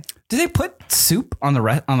 Anyway. Do they put soup on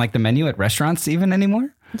on like the menu at restaurants even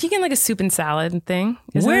anymore? You get like a soup and salad thing.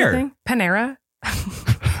 Where? That a thing? Panera.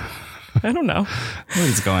 I don't know.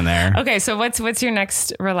 Nobody's going there. Okay. So what's your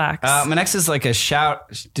next relax? My next is like a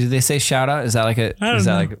shout. Do they say shout out? Is that like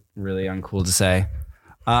like really uncool to say?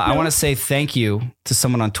 I want to say thank you to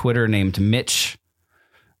someone on Twitter named Mitch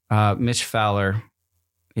Fowler,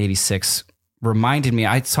 86, reminded me.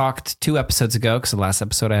 I talked 2 episodes ago, because the last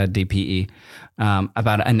episode I had DPE,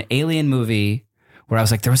 about an alien movie where I was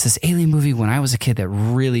like, there was this alien movie when I was a kid that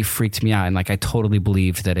really freaked me out. And like, I totally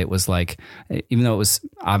believed that it was like, even though it was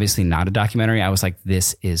obviously not a documentary, I was like,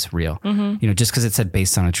 this is real. Just because it said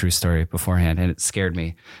based on a true story beforehand, and it scared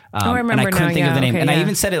me. I remember and I couldn't now, think of the name. okay, and I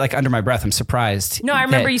even said it like under my breath. I'm surprised. No, I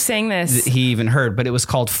remember you saying this. He even heard, but it was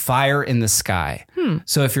called Fire in the Sky.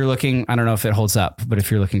 So if you're looking, I don't know if it holds up, but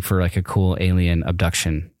if you're looking for like a cool alien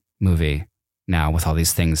abduction movie now with all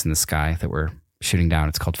these things in the sky that we're shooting down,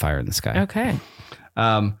 it's called Fire in the Sky. Okay.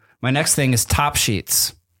 My next thing is Top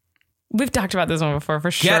Sheets. We've talked about this one before, for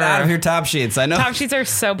sure. Get out of your Top Sheets. I know. Top Sheets are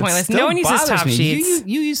so pointless. Still No one uses bothers Top me. Sheets.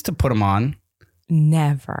 You used to put them on.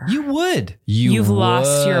 Never. You would. You've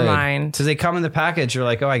lost your mind. So they come in the package. You're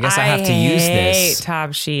like, oh, I guess I have to use hate this.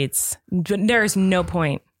 Top Sheets. There's no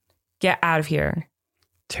point. Get out of here.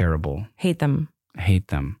 Terrible. Hate them. Hate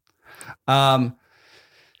them.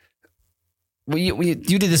 You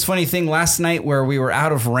did this funny thing last night where we were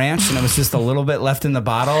out of ranch and it was just a little bit left in the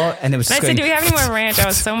bottle, and it was. And I said, "Do we have any more ranch?" I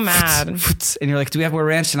was so mad. And you're like, "Do we have more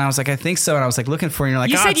ranch?" And I was like, "I think so." And I was like looking for it. And you're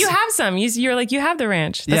like, "You oh, said you have some." You're like, "You have the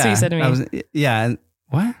ranch." That's what you said to me. And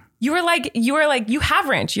what? You were like, "You have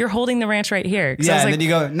ranch. You're holding the ranch right here." Yeah, I was and like, then you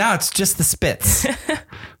go, "No, it's just the spits."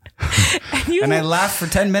 and I laughed for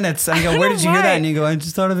 10 minutes. And I go, "Where did you hear that?" And you go, "I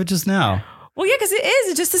just thought of it just now." Well, yeah, because it is.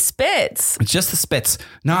 It's just the spits. It's just the spits.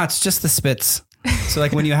 No, it's just the spits. So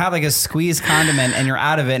like when you have like a squeezed condiment and you're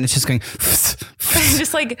out of it and it's just going,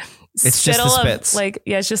 just like it's just the spits.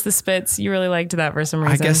 It's just the spits. You really liked that for some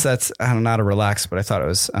reason. I guess that's, I don't know how to relax, but I thought it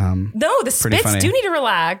was no, the spits funny. do need to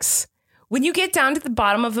relax. When you get down to the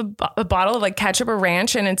bottom of a bottle of like ketchup or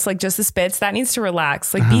ranch and it's like just the spits, that needs to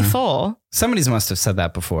relax. Like be full. Somebody's must have said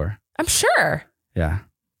that before. I'm sure. Yeah.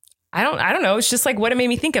 I don't know. It's just like what it made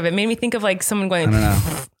me think of. It made me think of like someone going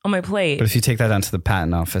on my plate. But if you take that down to the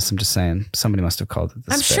patent office, I'm just saying somebody must have called it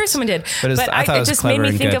the I'm spits. sure someone did. But I thought it was just clever made me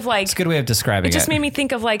and think good. of like It's a good way of describing it. It just made me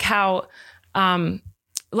think of like how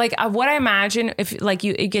what I imagine if like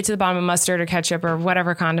you get to the bottom of mustard or ketchup or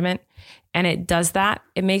whatever condiment and it does that,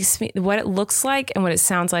 it makes me, what it looks like and what it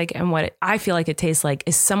sounds like and what I feel like it tastes like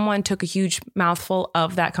is someone took a huge mouthful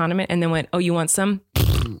of that condiment and then went, oh, you want some?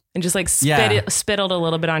 And just like spittled a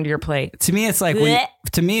little bit onto your plate. To me, it's like,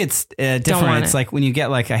 it's different. It's like when you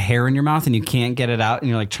get like a hair in your mouth and you can't get it out and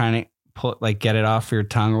you're like trying to get it off your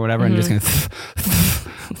tongue or whatever and just going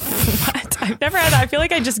What? I've never had that. I feel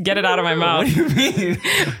like I just get it out of my mouth. What do you mean?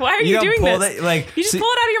 Why are you doing this? You just pull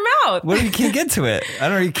it out of your mouth. What if you can't get to it? I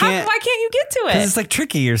don't know. You can't. Why can't you get to it? Because it's like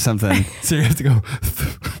tricky or something. So you have to go.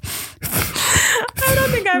 I don't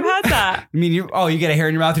think I've had that. I mean, you get a hair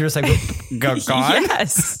in your mouth. You're just like, gone?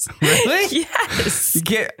 Yes. Really? Yes. You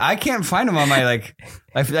can't. I can't find them on my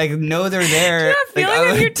I know they're there. Do you have feeling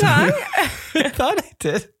on your tongue? I thought I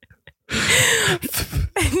did.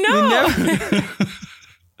 No.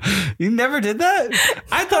 You never did that?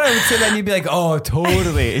 I thought I would say that and you'd be like, oh,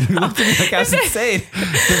 totally. And you looked at me like I was insane.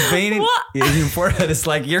 The vein in your forehead is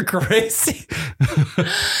like, you're crazy.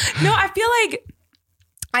 No, I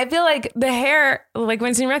feel like the hair, like when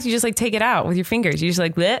it's in your mouth, you just like take it out with your fingers. You just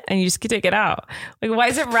like bleh, and you just take it out. Like, why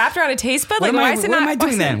is it wrapped around a taste bud? Like, why is it not? What am I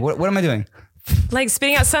doing then? What am I doing? Like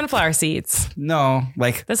spitting out sunflower seeds. No,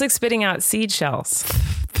 like. That's like spitting out seed shells.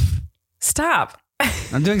 Stop.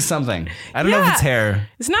 I'm doing something. I don't know if it's hair.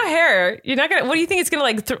 It's not hair. You're not going to, what do you think it's going to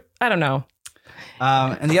like, I don't know.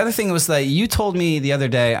 And the other thing was that you told me the other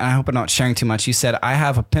day, and I hope I'm not sharing too much. You said, I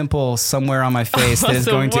have a pimple somewhere on my face that is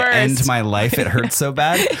going to end my life. It hurts so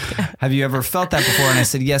bad. Yeah. Have you ever felt that before? And I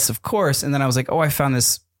said, yes, of course. And then I was like, oh, I found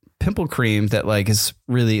this pimple cream that like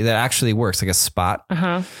that actually works, like a spot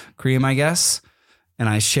cream, I guess. and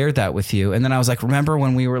I shared that with you. And then I was like, remember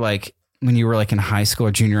when you were like in high school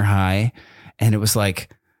or junior high, and it was like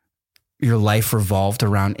your life revolved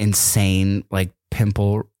around insane like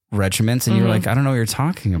pimple regimens, and you were like, I don't know what you're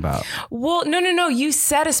talking about. Well, no. You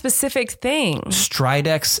said a specific thing.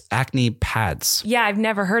 Stridex acne pads. Yeah, I've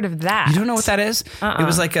never heard of that. You don't know what that is? It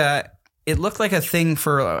was like it looked like a thing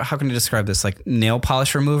for, how can I describe this? Like nail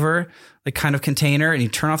polish remover, like kind of container, and you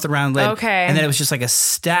turn off the round lid. Okay. And then it was just like a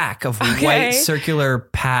stack of white circular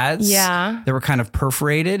pads. Yeah. That were kind of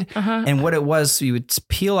perforated. And what it was, so you would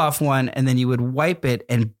peel off one and then you would wipe it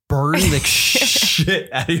and burn the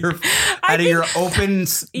shit out of your open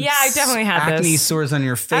I definitely had acne this. sores on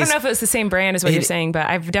your face. I don't know if it was the same brand as what you're saying, but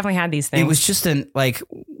I've definitely had these things. It was just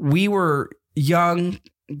we were young,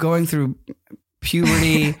 going through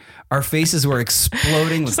puberty. Our faces were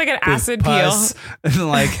exploding. Just like an acid peel.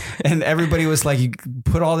 And everybody was like, you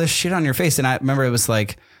put all this shit on your face. And I remember it was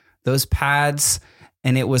like those pads,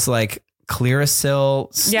 and it was like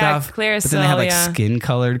Clearasil stuff. Yeah, Clearasil, but then they had like skin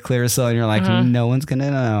colored Clearasil, and you're like, no one's going to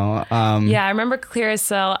know. I remember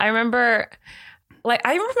Clearasil. I remember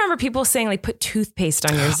people saying like put toothpaste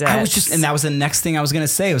on your zits. And that was the next thing I was going to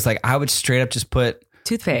say. It was like, I would straight up just put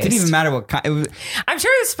toothpaste. It didn't even matter what kind. I'm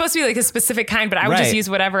sure it's supposed to be like a specific kind, but I would just use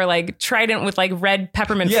whatever, like Trident with like red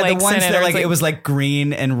peppermint flakes the ones in it. that it was like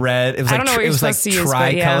green and red. It was I don't know what you're supposed to use,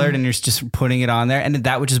 tri-colored, and you're just putting it on there, and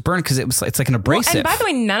that would just burn because it's like an abrasive. And by the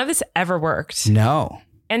way, none of this ever worked. No.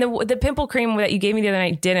 And the pimple cream that you gave me the other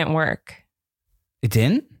night didn't work. It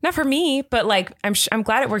didn't? Not for me, but like I'm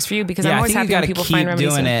glad it works for you, because I'm always happy when people find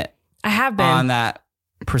remedies. Doing it. I have been on that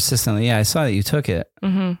persistently. Yeah, I saw that you took it.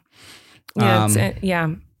 Yeah.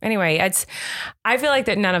 Anyway, I feel like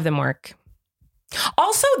that none of them work.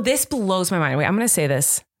 Also, this blows my mind. Wait, I'm going to say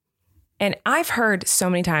this. And I've heard so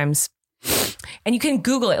many times, and you can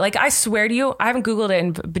Google it. Like, I swear to you, I haven't Googled it in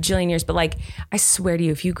a bajillion years, but like, I swear to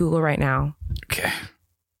you, if you Google right now, okay,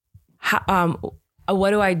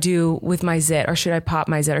 what do I do with my zit, or should I pop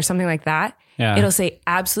my zit, or something like that? Yeah. It'll say,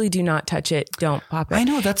 absolutely do not touch it. Don't pop it. I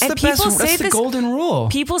know, that's the best. That's the golden rule.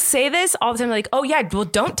 People say this all the time. Like, oh yeah, well,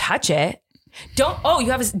 don't touch it. Don't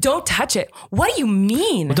touch it. What do you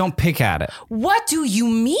mean? Well, don't pick at it. What do you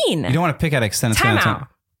mean? You don't want to pick at it because then it's going to time out.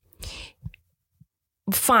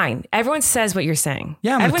 Fine. Everyone says what you're saying.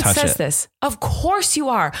 Yeah, everyone touch says it. This. Of course you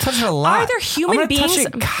are. Touch it a lot. Are there human beings?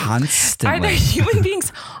 Touch it constantly. Are there human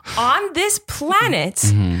beings on this planet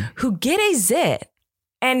who get a zit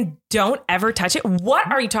and don't ever touch it?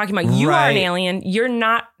 What are you talking about? You are an alien. You're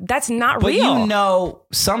not. That's not real. But you know,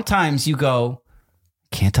 sometimes you go,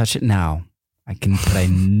 can't touch it now. I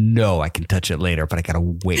know I can touch it later, but I gotta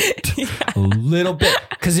wait a little bit.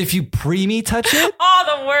 Because if you pre-me touch it,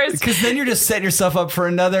 the worst. Because then you're just setting yourself up for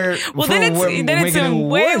another. Well, then it's way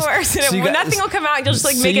worse. And nothing will come out. And you'll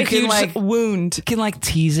just make a huge wound. You can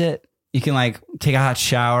tease it. You can take a hot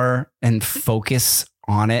shower and focus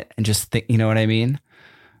on it and just think. You know what I mean?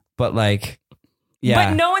 But yeah.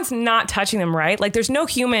 But no one's not touching them, right? Like, there's no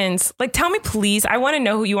humans. Like, tell me, please. I want to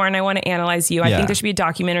know who you are, and I want to analyze you. I think there should be a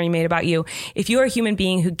documentary made about you. If you are a human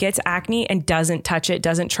being who gets acne and doesn't touch it,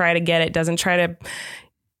 doesn't try to get it, doesn't try to,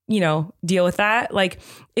 deal with that. Like,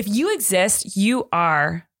 if you exist, you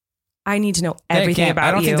are. I need to know everything about you.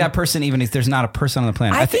 I don't think that person, even if there's not a person on the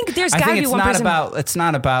planet. I think there's got to be one person. It's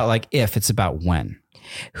not about if, it's about when.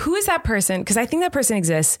 Who is that person? Because I think that person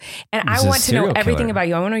exists, and I want to know everything about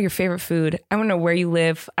you. I want to know your favorite food. I want to know where you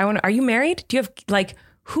live. Are you married? Do you have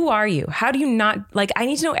who are you? How do you not I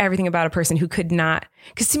need to know everything about a person who could not,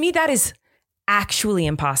 because to me that is actually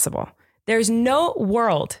impossible. There's no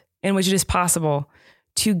world in which it is possible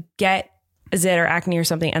to get a zit or acne or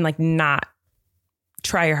something and not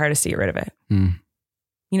try your hardest to get rid of it. You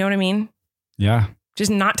know what I mean? Yeah.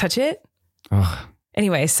 Just not touch it. Ugh.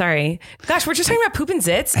 Anyway, sorry. Gosh, we're just talking about poop and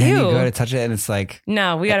zits. And Ew. you go to touch it and it's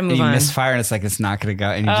no, we got to move on. You misfire and it's not going to go.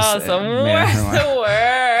 And you it's the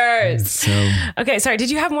worst. Okay, sorry. Did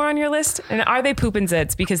you have more on your list? And are they poop and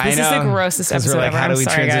zits? Because this is the grossest episode ever. How do we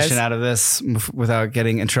transition guys. out of this without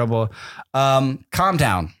getting in trouble? Calm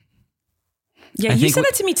down. Yeah, you said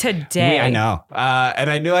that to me today. I know. And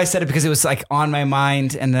I knew I said it because it was on my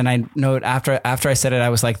mind. And then I know after I said it, I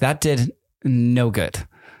was like, that did no good.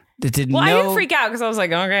 I didn't freak out because I was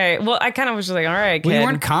like, okay. Well, I kind of was just like, all right, kid. Well, you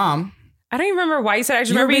weren't calm. I don't even remember why you said. I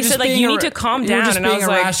just remember you said you need to calm down, and I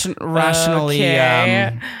was like, rationally.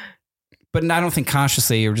 Okay. But I don't think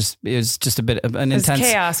consciously. It was just a bit of an intense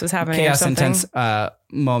chaos was happening. Intense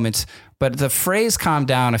moment. But the phrase "calm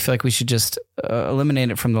down," I feel like we should just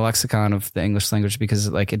eliminate it from the lexicon of the English language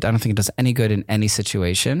because, I don't think it does any good in any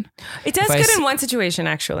situation. It does good in one situation,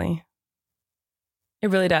 actually.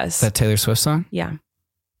 It really does. That Taylor Swift song? Yeah.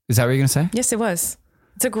 Is that what you're going to say? Yes, it was.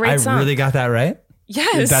 It's a great song. I really got that right?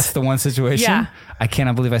 Yes. That's the one situation? Yeah. I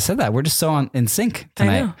cannot believe I said that. We're just so in sync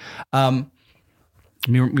tonight. I know.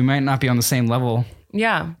 We might not be on the same level.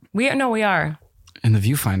 Yeah. We are. In the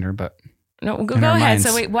viewfinder, but... No, go ahead. Minds.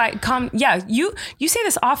 So wait, why you say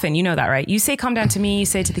this often, you know that, right? You say calm down to me, you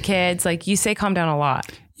say to the kids, like you say calm down a lot.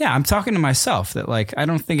 Yeah, I'm talking to myself that like, I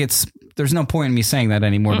don't think there's no point in me saying that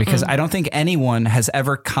anymore because I don't think anyone has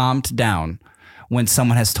ever calmed down when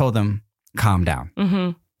someone has told them calm down.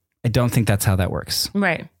 Mm-hmm. I don't think that's how that works.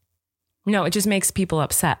 Right. No, it just makes people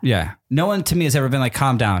upset. Yeah. No one to me has ever been like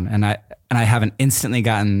calm down and I haven't instantly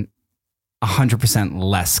gotten 100%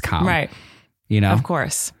 less calm. Right. You know? Of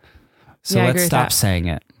course. So let's stop saying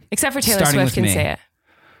it. Except for Taylor Swift can say it.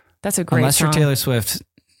 That's a great Unless song. you're Taylor Swift,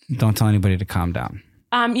 don't tell anybody to calm down.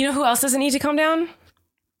 You know who else doesn't need to calm down?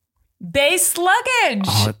 Base Luggage.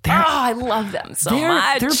 Oh, I love them so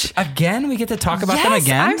much. Again, we get to talk about them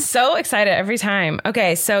again. I'm so excited every time.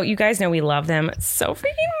 Okay, so you guys know we love them so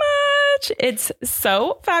freaking much. It's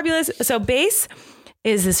so fabulous. So Base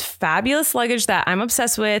is this fabulous luggage that I'm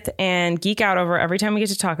obsessed with and geek out over every time we get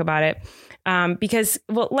to talk about it. Because,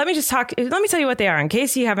 well, let me tell you what they are in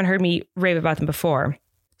case you haven't heard me rave about them before.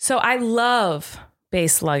 So I love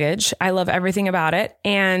Base Luggage. I love everything about it.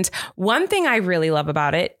 And one thing I really love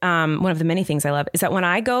about it, one of the many things I love, is that when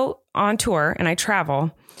I go on tour and I travel,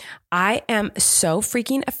 I am so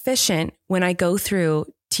freaking efficient when I go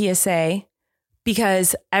through TSA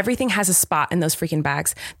because everything has a spot in those freaking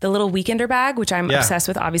bags. The little weekender bag, which I'm obsessed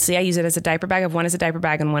with. Obviously, I use it as a diaper bag. I have one as a diaper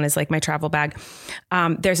bag and one is like my travel bag.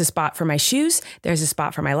 There's a spot for my shoes. There's a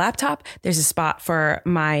spot for my laptop. There's a spot for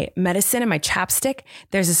my medicine and my chapstick.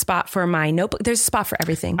 There's a spot for my notebook. There's a spot for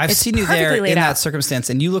everything. I've seen you there in that circumstance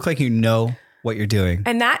and you look like you know what you're doing.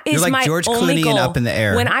 And that is you're like my George only Clooney goal. And up in the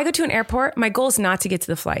air. When I go to an airport, my goal is not to get to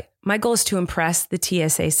the flight. My goal is to impress the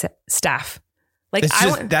TSA staff. Like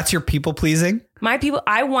that's your people pleasing? My people,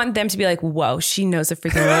 I want them to be like, whoa, she knows the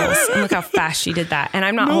freaking rules. And look how fast she did that. And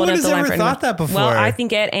I'm not holding up the line for anyone. No one has ever thought that before. Well, I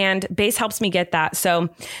think it, and Base helps me get that. So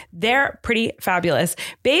they're pretty fabulous.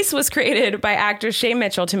 Base was created by actor Shay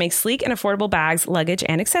Mitchell to make sleek and affordable bags, luggage,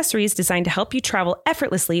 and accessories designed to help you travel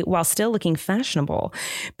effortlessly while still looking fashionable.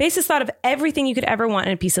 Base has thought of everything you could ever want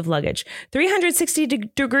in a piece of luggage.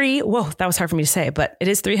 360-degree, whoa, that was hard for me to say, but it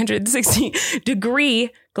is 360-degree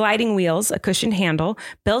gliding wheels, a cushioned handle,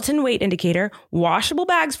 built-in weight indicator, washable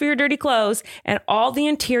bags for your dirty clothes, and all the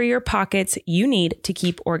interior pockets you need to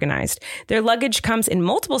keep organized. Their luggage comes in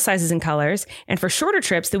multiple sizes and colors, and for shorter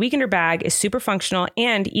trips, the Weekender bag is super functional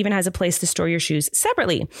and even has a place to store your shoes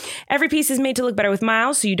separately. Every piece is made to look better with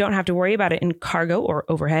miles, so you don't have to worry about it in cargo or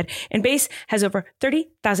overhead, and Base has over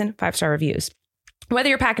 30,000 five-star reviews. Whether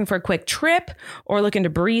you're packing for a quick trip or looking to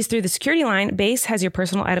breeze through the security line, Base has your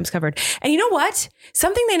personal items covered. And you know what?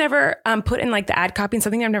 Something they never put in like the ad copy and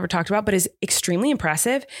something I've never talked about, but is extremely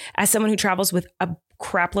impressive as someone who travels with a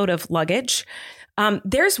crap load of luggage.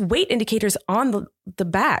 There's weight indicators on the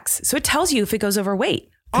bags. So it tells you if it goes over weight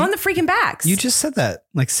on the freaking bags. You just said that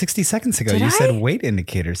like 60 seconds ago. You said weight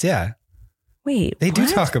indicators. Yeah. Wait, they do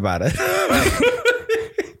talk about it.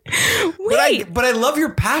 But I love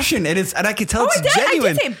your passion, and I can tell it's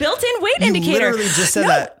genuine. I did say built-in weight indicator. You literally just said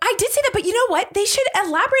that. I did say that, but you know what? They should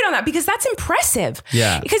elaborate on that because that's impressive.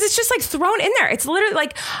 Yeah. Because it's just like thrown in there. It's literally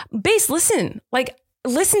like, Base, listen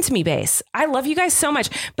to me, Base. I love you guys so much,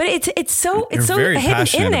 but it's so hidden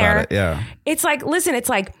in there. About it, yeah. It's like, listen, it's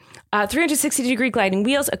like 360-degree gliding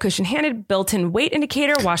wheels, a cushion-handed built-in weight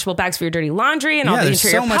indicator, washable bags for your dirty laundry, and all the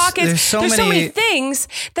interior pockets. There's so many things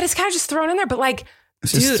that it's kind of just thrown in there, but like.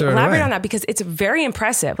 Dude, elaborate on that because it's very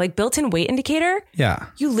impressive. Like built-in weight indicator. Yeah.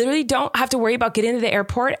 You literally don't have to worry about getting to the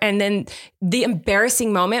airport and then the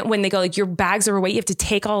embarrassing moment when they go like your bag's overweight, you have to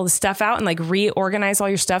take all the stuff out and like reorganize all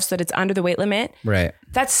your stuff so that it's under the weight limit. Right.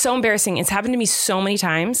 That's so embarrassing. It's happened to me so many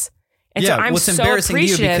times. And yeah, so I'm what's so embarrassing to you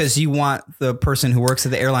appreciative. because you want the person who works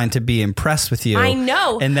at the airline to be impressed with you. I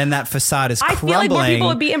know. And then that facade is crumbling. I feel like more people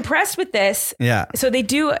would be impressed with this. Yeah. So they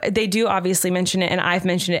do obviously mention it, and I've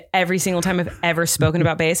mentioned it every single time I've ever spoken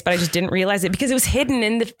about Base, but I just didn't realize it because it was hidden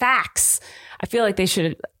in the facts. I feel like they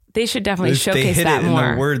should definitely showcase that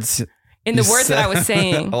more. In the words that I was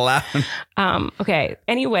saying. Okay.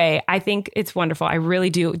 Anyway, I think it's wonderful. I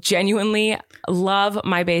really do genuinely love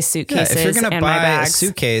my Base suitcases. If you're going to buy a bags.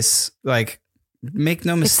 suitcase, like make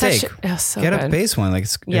no mistake, get a Base one. Like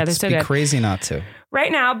it's so good. Crazy not to. Right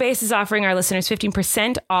now, Base is offering our listeners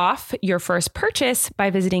 15% off your first purchase by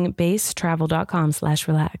visiting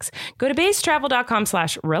basetravel.com/relax. Go to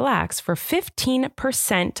basetravel.com/relax for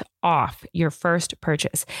 15% off your first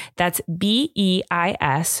purchase. That's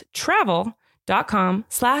BEIS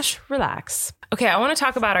travel.com/relax. Okay, I want to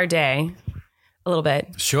talk about our day. a little bit.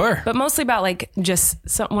 Sure. But mostly about like just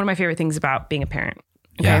one of my favorite things about being a parent.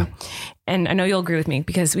 Okay. Yeah. And I know you'll agree with me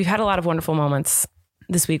because we've had a lot of wonderful moments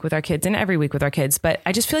this week with our kids and every week with our kids, but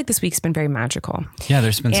I just feel like this week's been very magical. Yeah,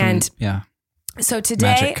 there's been some, So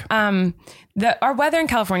today, Magic. Our weather in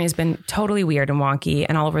California has been totally weird and wonky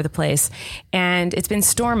and all over the place. And it's been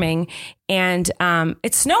storming and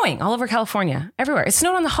it's snowing all over California, everywhere. It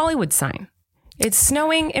snowed on the Hollywood sign. It's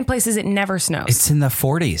snowing in places it never snows. It's in the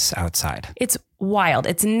 40s outside. It's wild.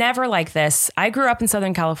 It's never like this. I grew up in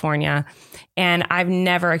Southern California and I've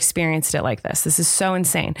never experienced it like this. This is so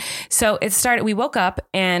insane. So we woke up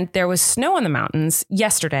and there was snow on the mountains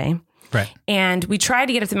yesterday. Right. And we tried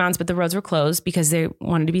to get up the mountains, but the roads were closed because they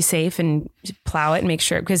wanted to be safe and plow it and make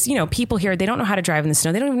sure, because, people here, they don't know how to drive in the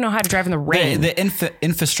snow. They don't even know how to drive in the rain. The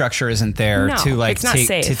infrastructure isn't there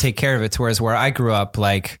to take care of it. Whereas where I grew up,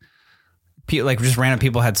 just random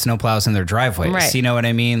people had snowplows in their driveways. Right. You know what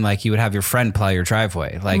I mean? Like you would have your friend plow your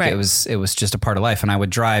driveway. It was just a part of life. And I would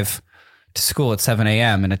drive to school at 7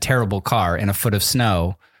 a.m. in a terrible car in a foot of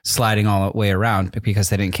snow, sliding all the way around because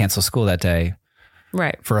they didn't cancel school that day.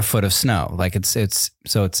 Right. For a foot of snow. It's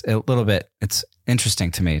a little bit, it's interesting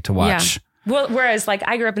to me to watch. Yeah. Well, whereas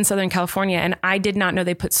I grew up in Southern California and I did not know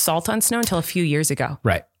they put salt on snow until a few years ago.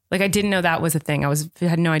 Right. I didn't know that was a thing. I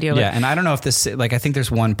had no idea. Yeah. And I don't know if this, I think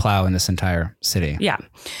there's one plow in this entire city. Yeah.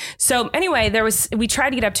 So anyway, we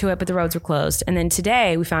tried to get up to it, but the roads were closed. And then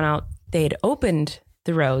today we found out they had opened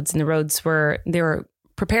the roads and they were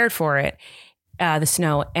prepared for it, the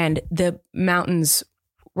snow, and the mountains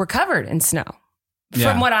were covered in snow.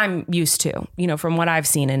 From what I'm used to, from what I've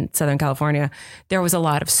seen in Southern California, there was a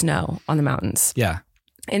lot of snow on the mountains. Yeah.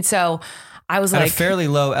 And so I was at a fairly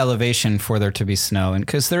low elevation for there to be snow. And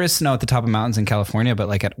because there is snow at the top of mountains in California,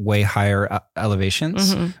 but at way higher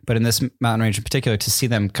elevations. Mm-hmm. But in this mountain range in particular, to see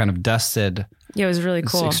them kind of dusted. Yeah, it was really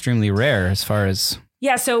cool. It's extremely rare as far as.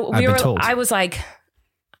 Yeah. So I was like,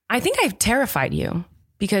 I think I've terrified you.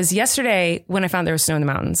 Because yesterday when I found there was snow in the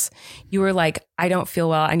mountains, you were like, I don't feel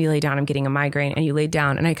well. I need to lay down. I'm getting a migraine. And you laid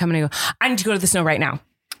down and I come and I go, I need to go to the snow right now.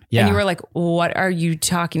 Yeah. And you were like, what are you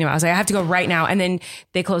talking about? I was like, I have to go right now. And then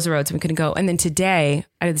they closed the roads and we couldn't go. And then today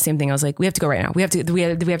I did the same thing. I was like, we have to go right now. We have to go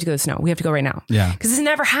to the snow. We have to go right now. Yeah. Because this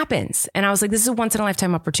never happens. And I was like, this is a once in a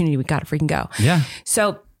lifetime opportunity. We got to freaking go. Yeah.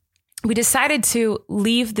 So we decided to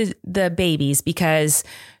leave the babies because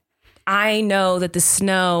I know that the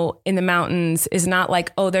snow in the mountains is not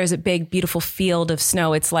like, oh, there's a big, beautiful field of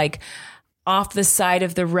snow. It's like off the side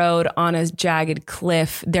of the road on a jagged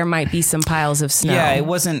cliff, there might be some piles of snow. Yeah, it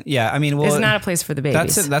wasn't. Yeah, I mean, well, it's not a place for the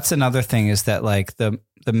babies. That's another thing is that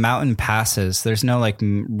the mountain passes. There's no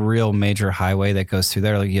real major highway that goes through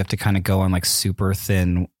there. You have to kind of go on super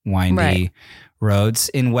thin, windy roads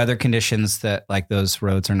in weather conditions that those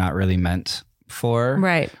roads are not really meant for,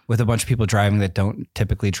 right? With a bunch of people driving that don't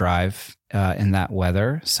typically drive in that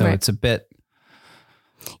weather. So it's a bit,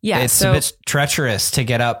 a bit treacherous to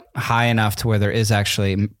get up high enough to where there is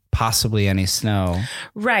actually possibly any snow.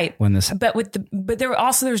 Right. But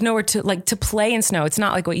there's nowhere to play in snow. It's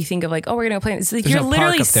not like what you think of oh, we're going to go play. It's you're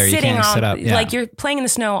literally sitting on, you're playing in the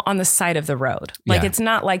snow on the side of the road. It's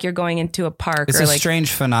not like you're going into a park. It's a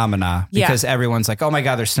strange phenomena because everyone's like, oh my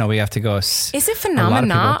God, there's snow. We have to go. Is it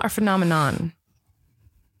phenomena or phenomenon?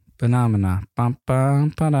 Phenomena.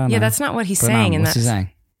 Yeah, that's not what he's saying. What's he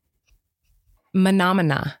saying?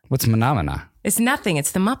 Phenomena. What's phenomena? It's nothing.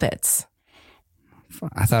 It's the Muppets.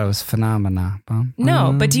 I thought it was phenomena.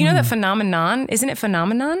 No, but do you know that phenomenon? Isn't it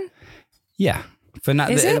phenomenon? Yeah.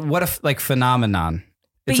 Is it? What if phenomenon?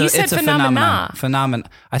 But you said phenomena. Phenomenon.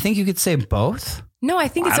 I think you could say both. No, I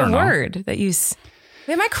think it's a word that you...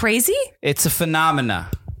 Am I crazy? It's a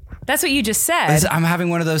phenomena. That's what you just said. I'm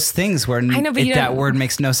having one of those things where that word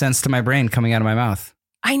makes no sense to my brain coming out of my mouth.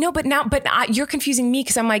 I know, but you're confusing me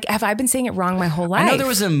because I'm like, have I been saying it wrong my whole life? I know there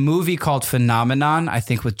was a movie called Phenomenon, I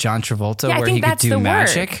think with John Travolta, where he could do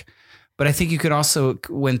magic. Word. But I think you could also,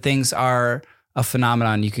 when things are a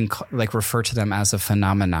phenomenon, you can refer to them as a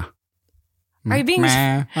phenomena. Are you being...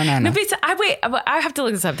 No, but I have to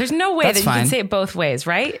look this up. There's no way you can say it both ways,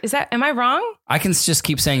 right? Am I wrong? I can just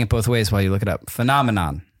keep saying it both ways while you look it up.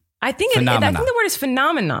 Phenomenon. I think the word is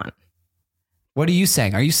phenomenon. What are you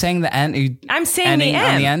saying? Are you saying the N? I'm saying the N.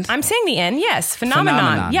 On the end? I'm saying the N, yes.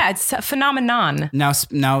 Phenomenon. Yeah, it's phenomenon. Now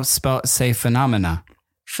say phenomena.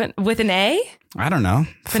 With an A? I don't know.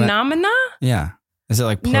 Phenomena? Yeah. Is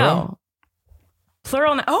it plural? No.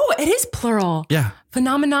 Plural. Oh, it is plural. Yeah.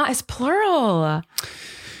 Phenomena is plural.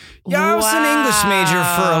 Yeah, I was an English major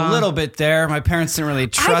for a little bit there. My parents didn't really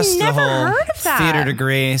trust the whole theater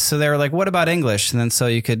degree. So they were like, what about English? And then so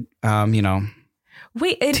you could,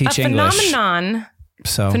 Wait, teach a phenomenon.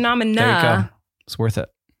 So phenomena It's worth it.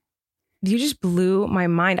 You just blew my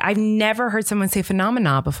mind. I've never heard someone say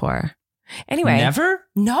phenomena before. Anyway. Never?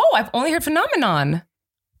 No, I've only heard phenomenon.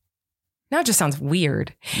 Now it just sounds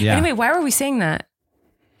weird. Yeah. Anyway, why were we saying that?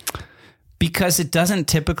 Because it doesn't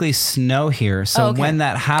typically snow here. So when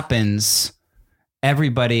that happens,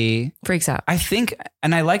 everybody freaks out. I think,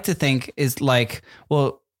 and I like to think is like,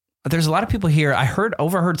 well, there's a lot of people here. I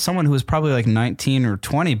overheard someone who was probably like 19 or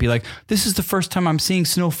 20 be like, this is the first time I'm seeing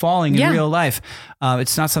snow falling in real life.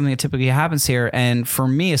 It's not something that typically happens here. And for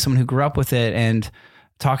me, as someone who grew up with it and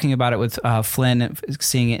talking about it with Flynn,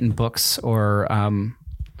 seeing it in books or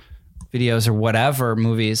videos or whatever,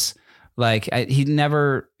 movies, like he'd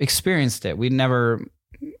never experienced it. We'd never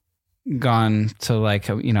gone to like,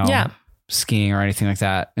 skiing or anything like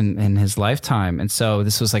that in his lifetime. And so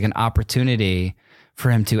this was like an opportunity for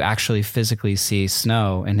him to actually physically see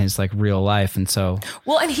snow in his like real life. And so,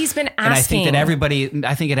 well, and he's been asking, and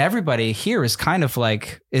I think that everybody here is kind of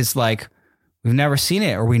like, we've never seen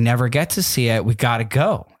it or we never get to see it. We got to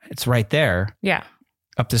go. It's right there. Yeah.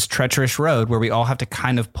 Up this treacherous road where we all have to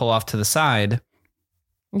kind of pull off to the side.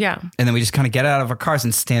 Yeah. And then we just kind of get out of our cars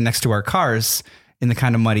and stand next to our cars in the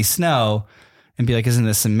kind of muddy snow and be like, isn't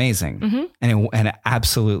this amazing? Mm-hmm. And it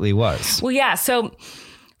absolutely was. Well, yeah. So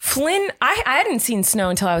Flynn, I hadn't seen snow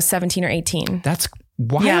until I was 17 or 18. That's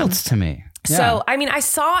wild to me. Yeah. So, I mean, I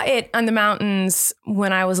saw it on the mountains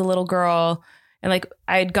when I was a little girl and like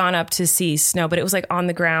I had gone up to see snow, but it was like on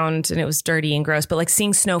the ground and it was dirty and gross, but like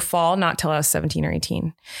seeing snow fall, not till I was 17 or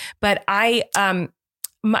 18. But Flynn,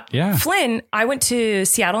 I went to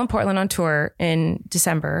Seattle and Portland on tour in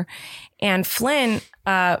December, and Flynn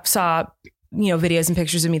saw, videos and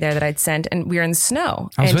pictures of me there that I'd sent, and we were in the snow.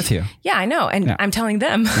 I was with you. Yeah, I know. And I'm telling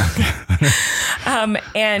them.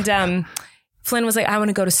 Flynn was like, I want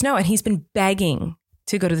to go to snow. And he's been begging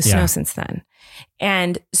to go to the snow since then.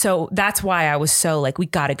 And so that's why I was so like, we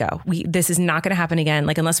got to go. This is not going to happen again.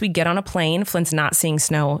 Like, unless we get on a plane, Flynn's not seeing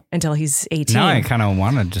snow until he's 18. No, I kind of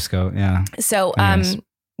want to just go. Yeah. So,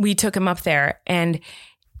 we took him up there and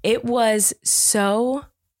it was so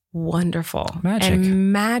wonderful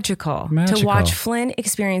and magical to watch Flynn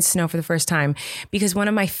experience snow for the first time, because one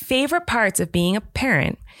of my favorite parts of being a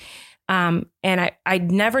parent, and I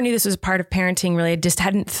never knew this was a part of parenting really. I just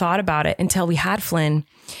hadn't thought about it until we had Flynn.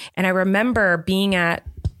 And I remember being at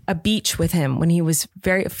a beach with him when he was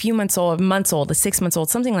a few months old, 6 months old,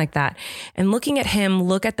 something like that. And looking at him,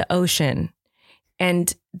 look at the ocean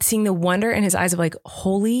and seeing the wonder in his eyes of like,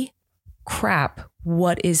 holy crap,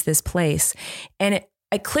 what is this place? And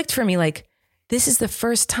it clicked for me, like, this is the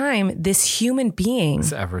first time this human being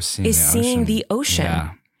is ever seeing the ocean.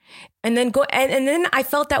 Yeah. And then and then I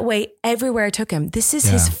felt that way everywhere I took him. This is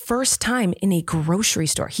his first time in a grocery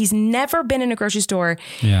store. He's never been in a grocery store.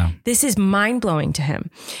 Yeah. This is mind blowing to him.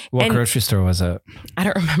 What grocery store was it? I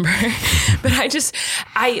don't remember, but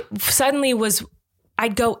I suddenly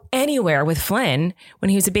I'd go anywhere with Flynn when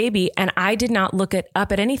he was a baby, and I did not look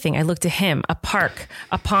up at anything. I looked at him, a park,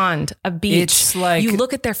 a pond, a beach. It's like you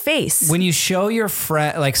look at their face. When you show your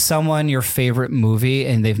friend, like someone, your favorite movie,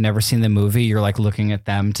 and they've never seen the movie, you're like looking at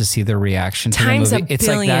them to see their reaction to the movie. It's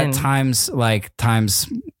like that times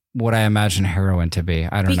what I imagine heroin to be.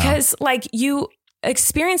 I don't know. Because like you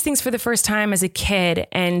experience things for the first time as a kid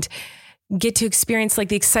and get to experience like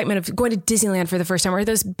the excitement of going to Disneyland for the first time, or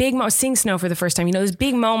those big moments, seeing snow for the first time, those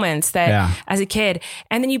big moments that as a kid,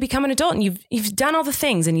 and then you become an adult and you've done all the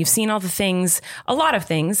things and you've seen all the things, a lot of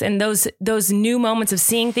things. And those new moments of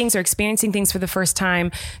seeing things or experiencing things for the first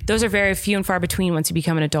time, those are very few and far between once you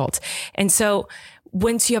become an adult. And so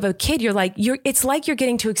once you have a kid, it's like you're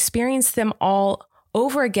getting to experience them all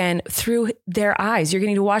over again through their eyes. You're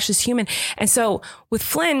getting to watch this human. And so with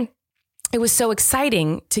Flynn, it was so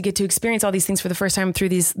exciting to get to experience all these things for the first time through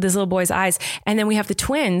this little boy's eyes. And then we have the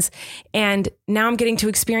twins, and now I'm getting to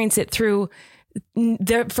experience it through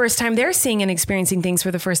the first time they're seeing and experiencing things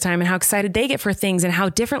for the first time, and how excited they get for things and how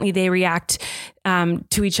differently they react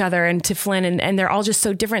to each other and to Flynn. And they're all just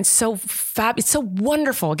so different, so fab. It's so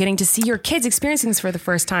wonderful getting to see your kids experiencing this for the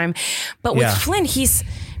first time. But with Flynn,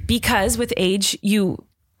 because with age, you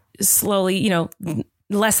slowly,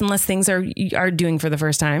 less and less things are doing for the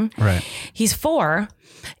first time. Right. He's 4.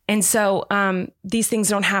 And so these things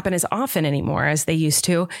don't happen as often anymore as they used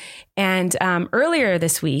to. And earlier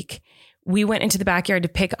this week, we went into the backyard to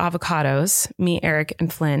pick avocados, me, Erik,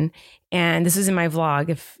 and Flynn. And this is in my vlog,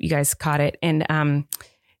 if you guys caught it. And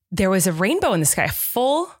there was a rainbow in the sky, a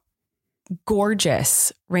full,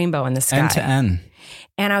 gorgeous rainbow in the sky. End to end.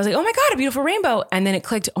 And I was like, oh my God, a beautiful rainbow. And then it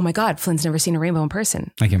clicked, oh my God, Flynn's never seen a rainbow in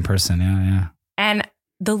person. Like in person, yeah. And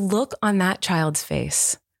the look on that child's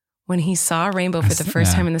face when he saw a rainbow for the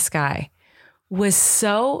first time in the sky was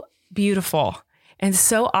so beautiful and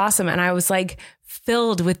so awesome. And I was like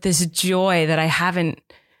filled with this joy that I haven't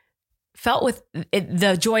felt with it,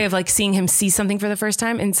 the joy of like seeing him see something for the first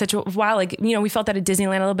time in such a while. Like, you know, we felt that at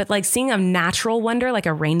Disneyland a little bit, like seeing a natural wonder, like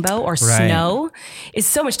a rainbow or snow is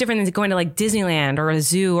so much different than going to like Disneyland or a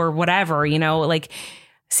zoo or whatever, you know, like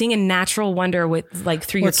seeing a natural wonder with like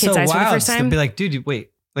through your kid's eyes for the first time. To be like, dude,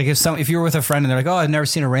 wait, like if you were with a friend and they're like, oh, I've never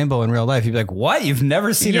seen a rainbow in real life. You'd be like, what? You've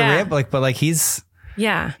never seen a rainbow? Like, but like he's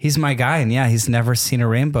my guy. And he's never seen a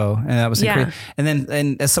rainbow. And that was incredible.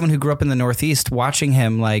 And as someone who grew up in the Northeast, watching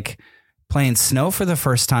him like playing snow for the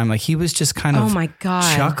first time, like he was just kind of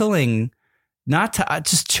chuckling,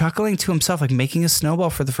 just chuckling to himself, like making a snowball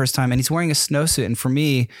for the first time. And he's wearing a snowsuit. And for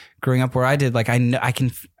me, growing up where I did, like I know I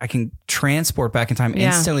can transport back in time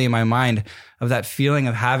instantly in my mind of that feeling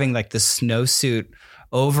of having like the snowsuit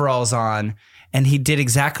overalls on. And he did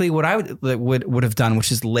exactly what I would have done, which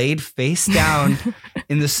is laid face down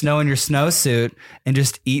in the snow in your snowsuit and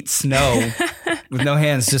just eat snow with no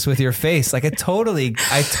hands, just with your face. Like I totally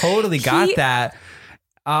got that.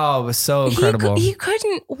 Oh, it was so incredible. He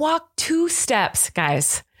couldn't walk 2 steps,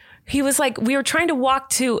 guys. He was like, we were trying to walk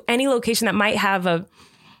to any location that might have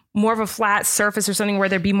more of a flat surface or something where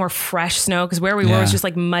there'd be more fresh snow. Cause where we were was just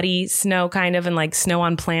like muddy snow kind of, and like snow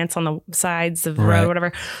on plants on the sides of the road or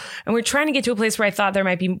whatever. And we're trying to get to a place where I thought there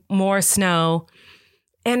might be more snow,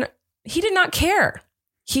 and he did not care.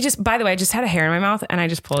 He just, by the way, I just had a hair in my mouth and I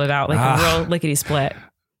just pulled it out like a real lickety split.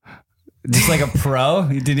 Just like a pro.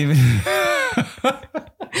 You didn't even. But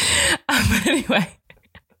anyway.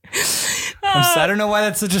 I don't know why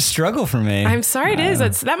that's such a struggle for me. I'm sorry it is.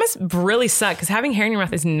 That must really suck because having hair in your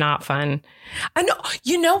mouth is not fun. I know.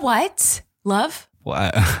 You know what, love?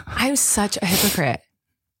 What? I'm such a hypocrite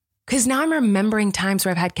because now I'm remembering times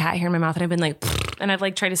where I've had cat hair in my mouth and I've been like, and I've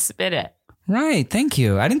like tried to spit it. Right. Thank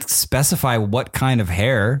you. I didn't specify what kind of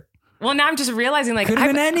hair. Well, now I'm just realizing like could have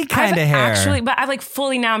been any kind of hair. Actually, but I like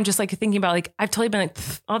fully now I'm just like thinking about like I've totally been like,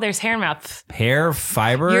 oh, there's hair in my mouth. Hair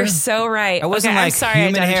fiber. You're so right. I wasn't like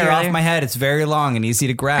human hair off my head. It's very long and easy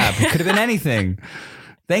to grab. It could have been anything.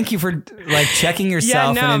 Thank you for like checking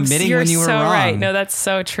yourself and admitting when you were wrong. Right. No, that's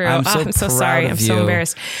so true. I'm so sorry. I'm so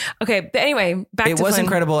embarrassed. Okay. But anyway, back to It was Flynn.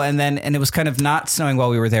 incredible. And it was kind of not snowing while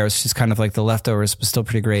we were there. It was just kind of like the leftovers, but still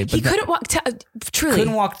pretty great. But he couldn't walk, truly.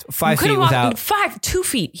 Couldn't walk 5 feet without. 2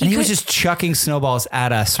 feet. He was just chucking snowballs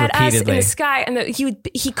at us repeatedly. At us in the sky. And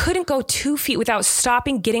he couldn't go 2 feet without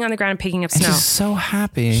stopping, getting on the ground and picking up snow. He was so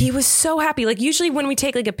happy. He was so happy. Like usually when we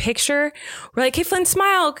take like a picture, we're like, hey, Flynn,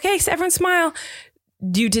 smile. Okay, so everyone smile.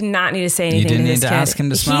 You did not need to say anything. You didn't to need this to kid. ask him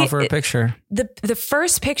to smile for a picture. The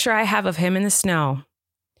first picture I have of him in the snow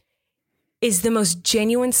is the most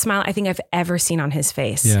genuine smile I think I've ever seen on his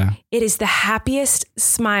face. Yeah. It is the happiest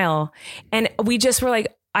smile. And we just were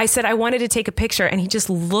like, I said, I wanted to take a picture, and he just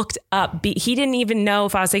looked up. He didn't even know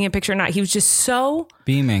if I was taking a picture or not. He was just so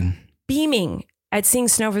beaming at seeing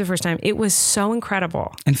snow for the first time. It was so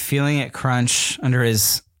incredible. And feeling it crunch under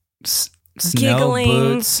his Giggling.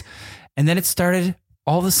 snow boots. And then it started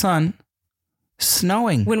all of a sudden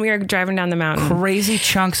snowing. When we were driving down the mountain. Crazy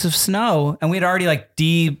chunks of snow. And we'd already like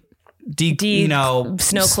deep, snow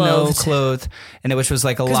clothed. And which was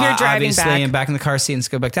like a lot, obviously, and back in the car seat and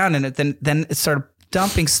go back down. And then it started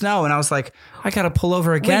dumping snow. And I was like, I got to pull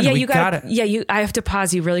over again. Wait, I have to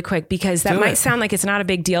pause you really quick because that might sound like it's not a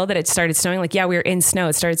big deal that it started snowing. Like, we were in snow.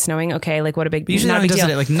 It started snowing. Okay. Like what a big deal. Usually no one does it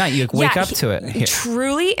at like night. You wake up to it. Here.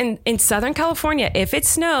 Truly in Southern California, if it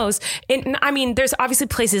snows, there's obviously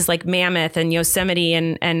places like Mammoth and Yosemite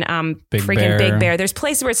and Big Bear. There's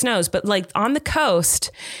places where it snows, but like on the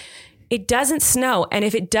coast, it doesn't snow. And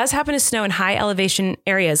if it does happen to snow in high elevation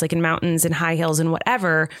areas, like in mountains and high hills and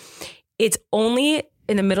whatever, it's only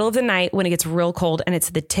in the middle of the night when it gets real cold and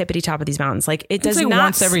it's the tippity top of these mountains. Like it does not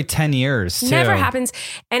once every 10 years. Never happens.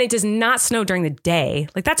 And it does not snow during the day.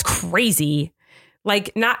 Like that's crazy.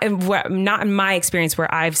 Like not in my experience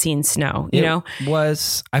where I've seen snow, you know?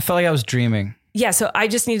 I felt like I was dreaming. Yeah. So I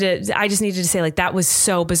just needed to say like, that was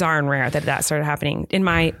so bizarre and rare that started happening in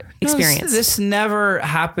my experience. This never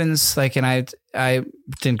happens. Like, and I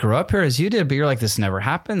didn't grow up here as you did, but you're like, this never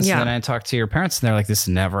happens. Yeah. And then I talked to your parents and they're like, this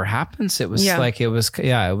never happens. It was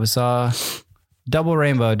it was double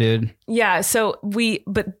rainbow, dude. Yeah. So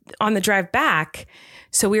but on the drive back,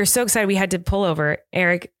 so we were so excited we had to pull over.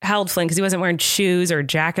 Erik held Flynn because he wasn't wearing shoes or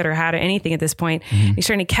jacket or hat or anything at this point. Mm-hmm. He's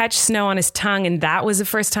trying to catch snow on his tongue. And that was the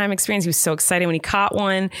first time experience. He was so excited when he caught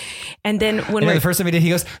one. And then the first time he did, he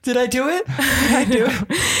goes, did I do it? Did I do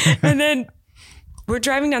it? And then we're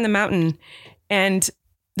driving down the mountain and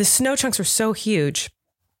the snow chunks were so huge.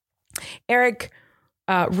 Erik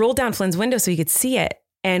rolled down Flynn's window so he could see it.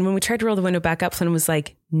 And when we tried to roll the window back up, Flynn was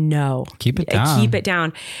like, no. Keep it down. Keep it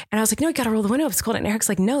down. And I was like, no, you got to roll the window up. It's cold. And Eric's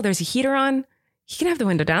like, no, there's a heater on. He can have the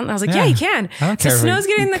window down. And I was like, yeah, he can. So snow's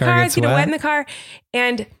getting in the car. It's getting wet in the car.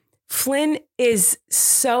 And Flynn is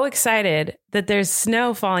so excited that there's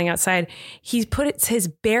snow falling outside. He put his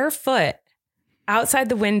bare foot outside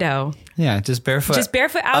the window. Yeah, just barefoot. Just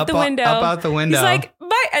barefoot out the window. Up out the window. He's like,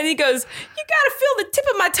 and he goes, you gotta feel the tip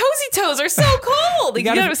of my toesy toes are so cold.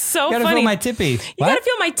 It was so funny. You gotta feel my tippy. You gotta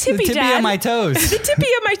feel my tippy, the tippy Dad. of my toes. The tippy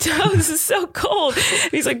of my toes is so cold.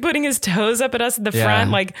 And he's like putting his toes up at us at the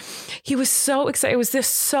front. Like he was so excited. It was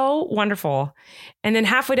just so wonderful. And then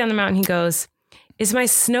halfway down the mountain, he goes, is my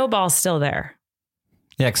snowball still there?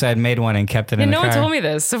 Yeah, because I had made one and kept it in the car. No one told me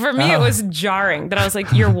this. So for me, it was jarring that I was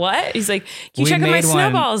like, you're what? He's like, can you check if my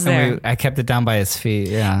snowball's there? I kept it down by his feet.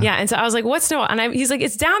 Yeah. Yeah. And so I was like, what snowball? And he's like,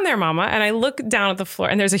 it's down there, Mama. And I look down at the floor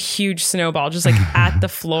and there's a huge snowball just like at the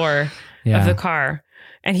floor of the car.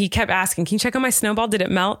 And he kept asking, can you check on my snowball? Did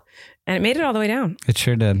it melt? And it made it all the way down. It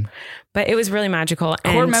sure did. But it was really magical.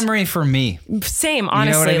 Core memory for me. Same,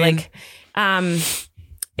 honestly. You know what I mean?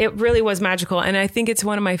 It really was magical. And I think it's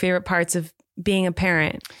one of my favorite parts of being a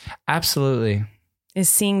parent. Absolutely. Is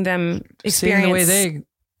seeing them experience. Seeing the way they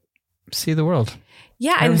see the world.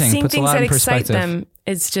 Yeah. Everything. And seeing things that excite perspective. them.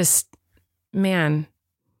 It's just, man,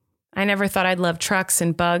 I never thought I'd love trucks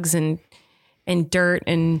and bugs and dirt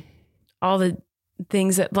and all the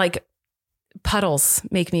things that like puddles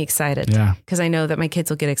make me excited. Yeah. Because I know that my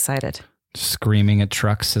kids will get excited. Screaming at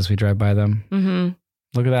trucks as we drive by them. Mm-hmm.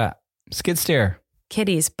 Look at that. Skid steer.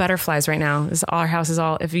 Kitties, butterflies right now. Our house is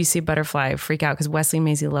all, if you see a butterfly, freak out because Wesley and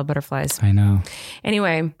Maisie love butterflies. I know.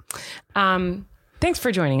 Anyway, thanks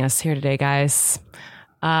for joining us here today, guys.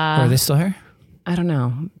 Are they still here? I don't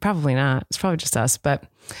know. Probably not. It's probably just us. But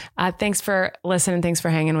thanks for listening. Thanks for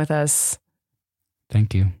hanging with us.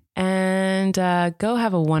 Thank you. And go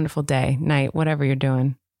have a wonderful day, night, whatever you're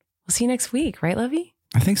doing. We'll see you next week. Right, Lovey?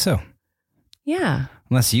 I think so. Yeah.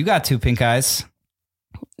 Unless you got two pink eyes.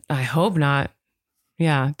 I hope not.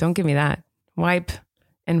 Yeah, don't give me that. Wipe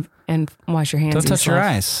and wash your hands. Don't touch your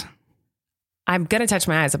eyes. I'm going to touch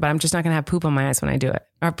my eyes, but I'm just not going to have poop on my eyes when I do it.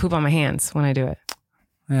 Or poop on my hands when I do it.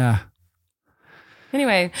 Yeah.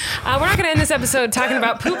 Anyway, we're not going to end this episode talking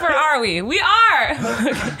about poop, or are we? We are.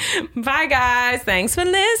 Bye, guys. Thanks for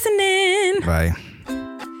listening. Bye.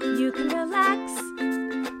 You can relax.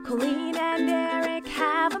 Colleen and Erik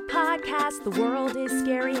have a podcast. The world is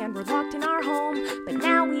scary and we're locked in our home, but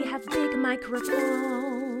now we have big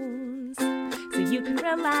microphones, so you can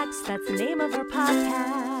relax. That's the name of our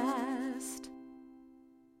podcast.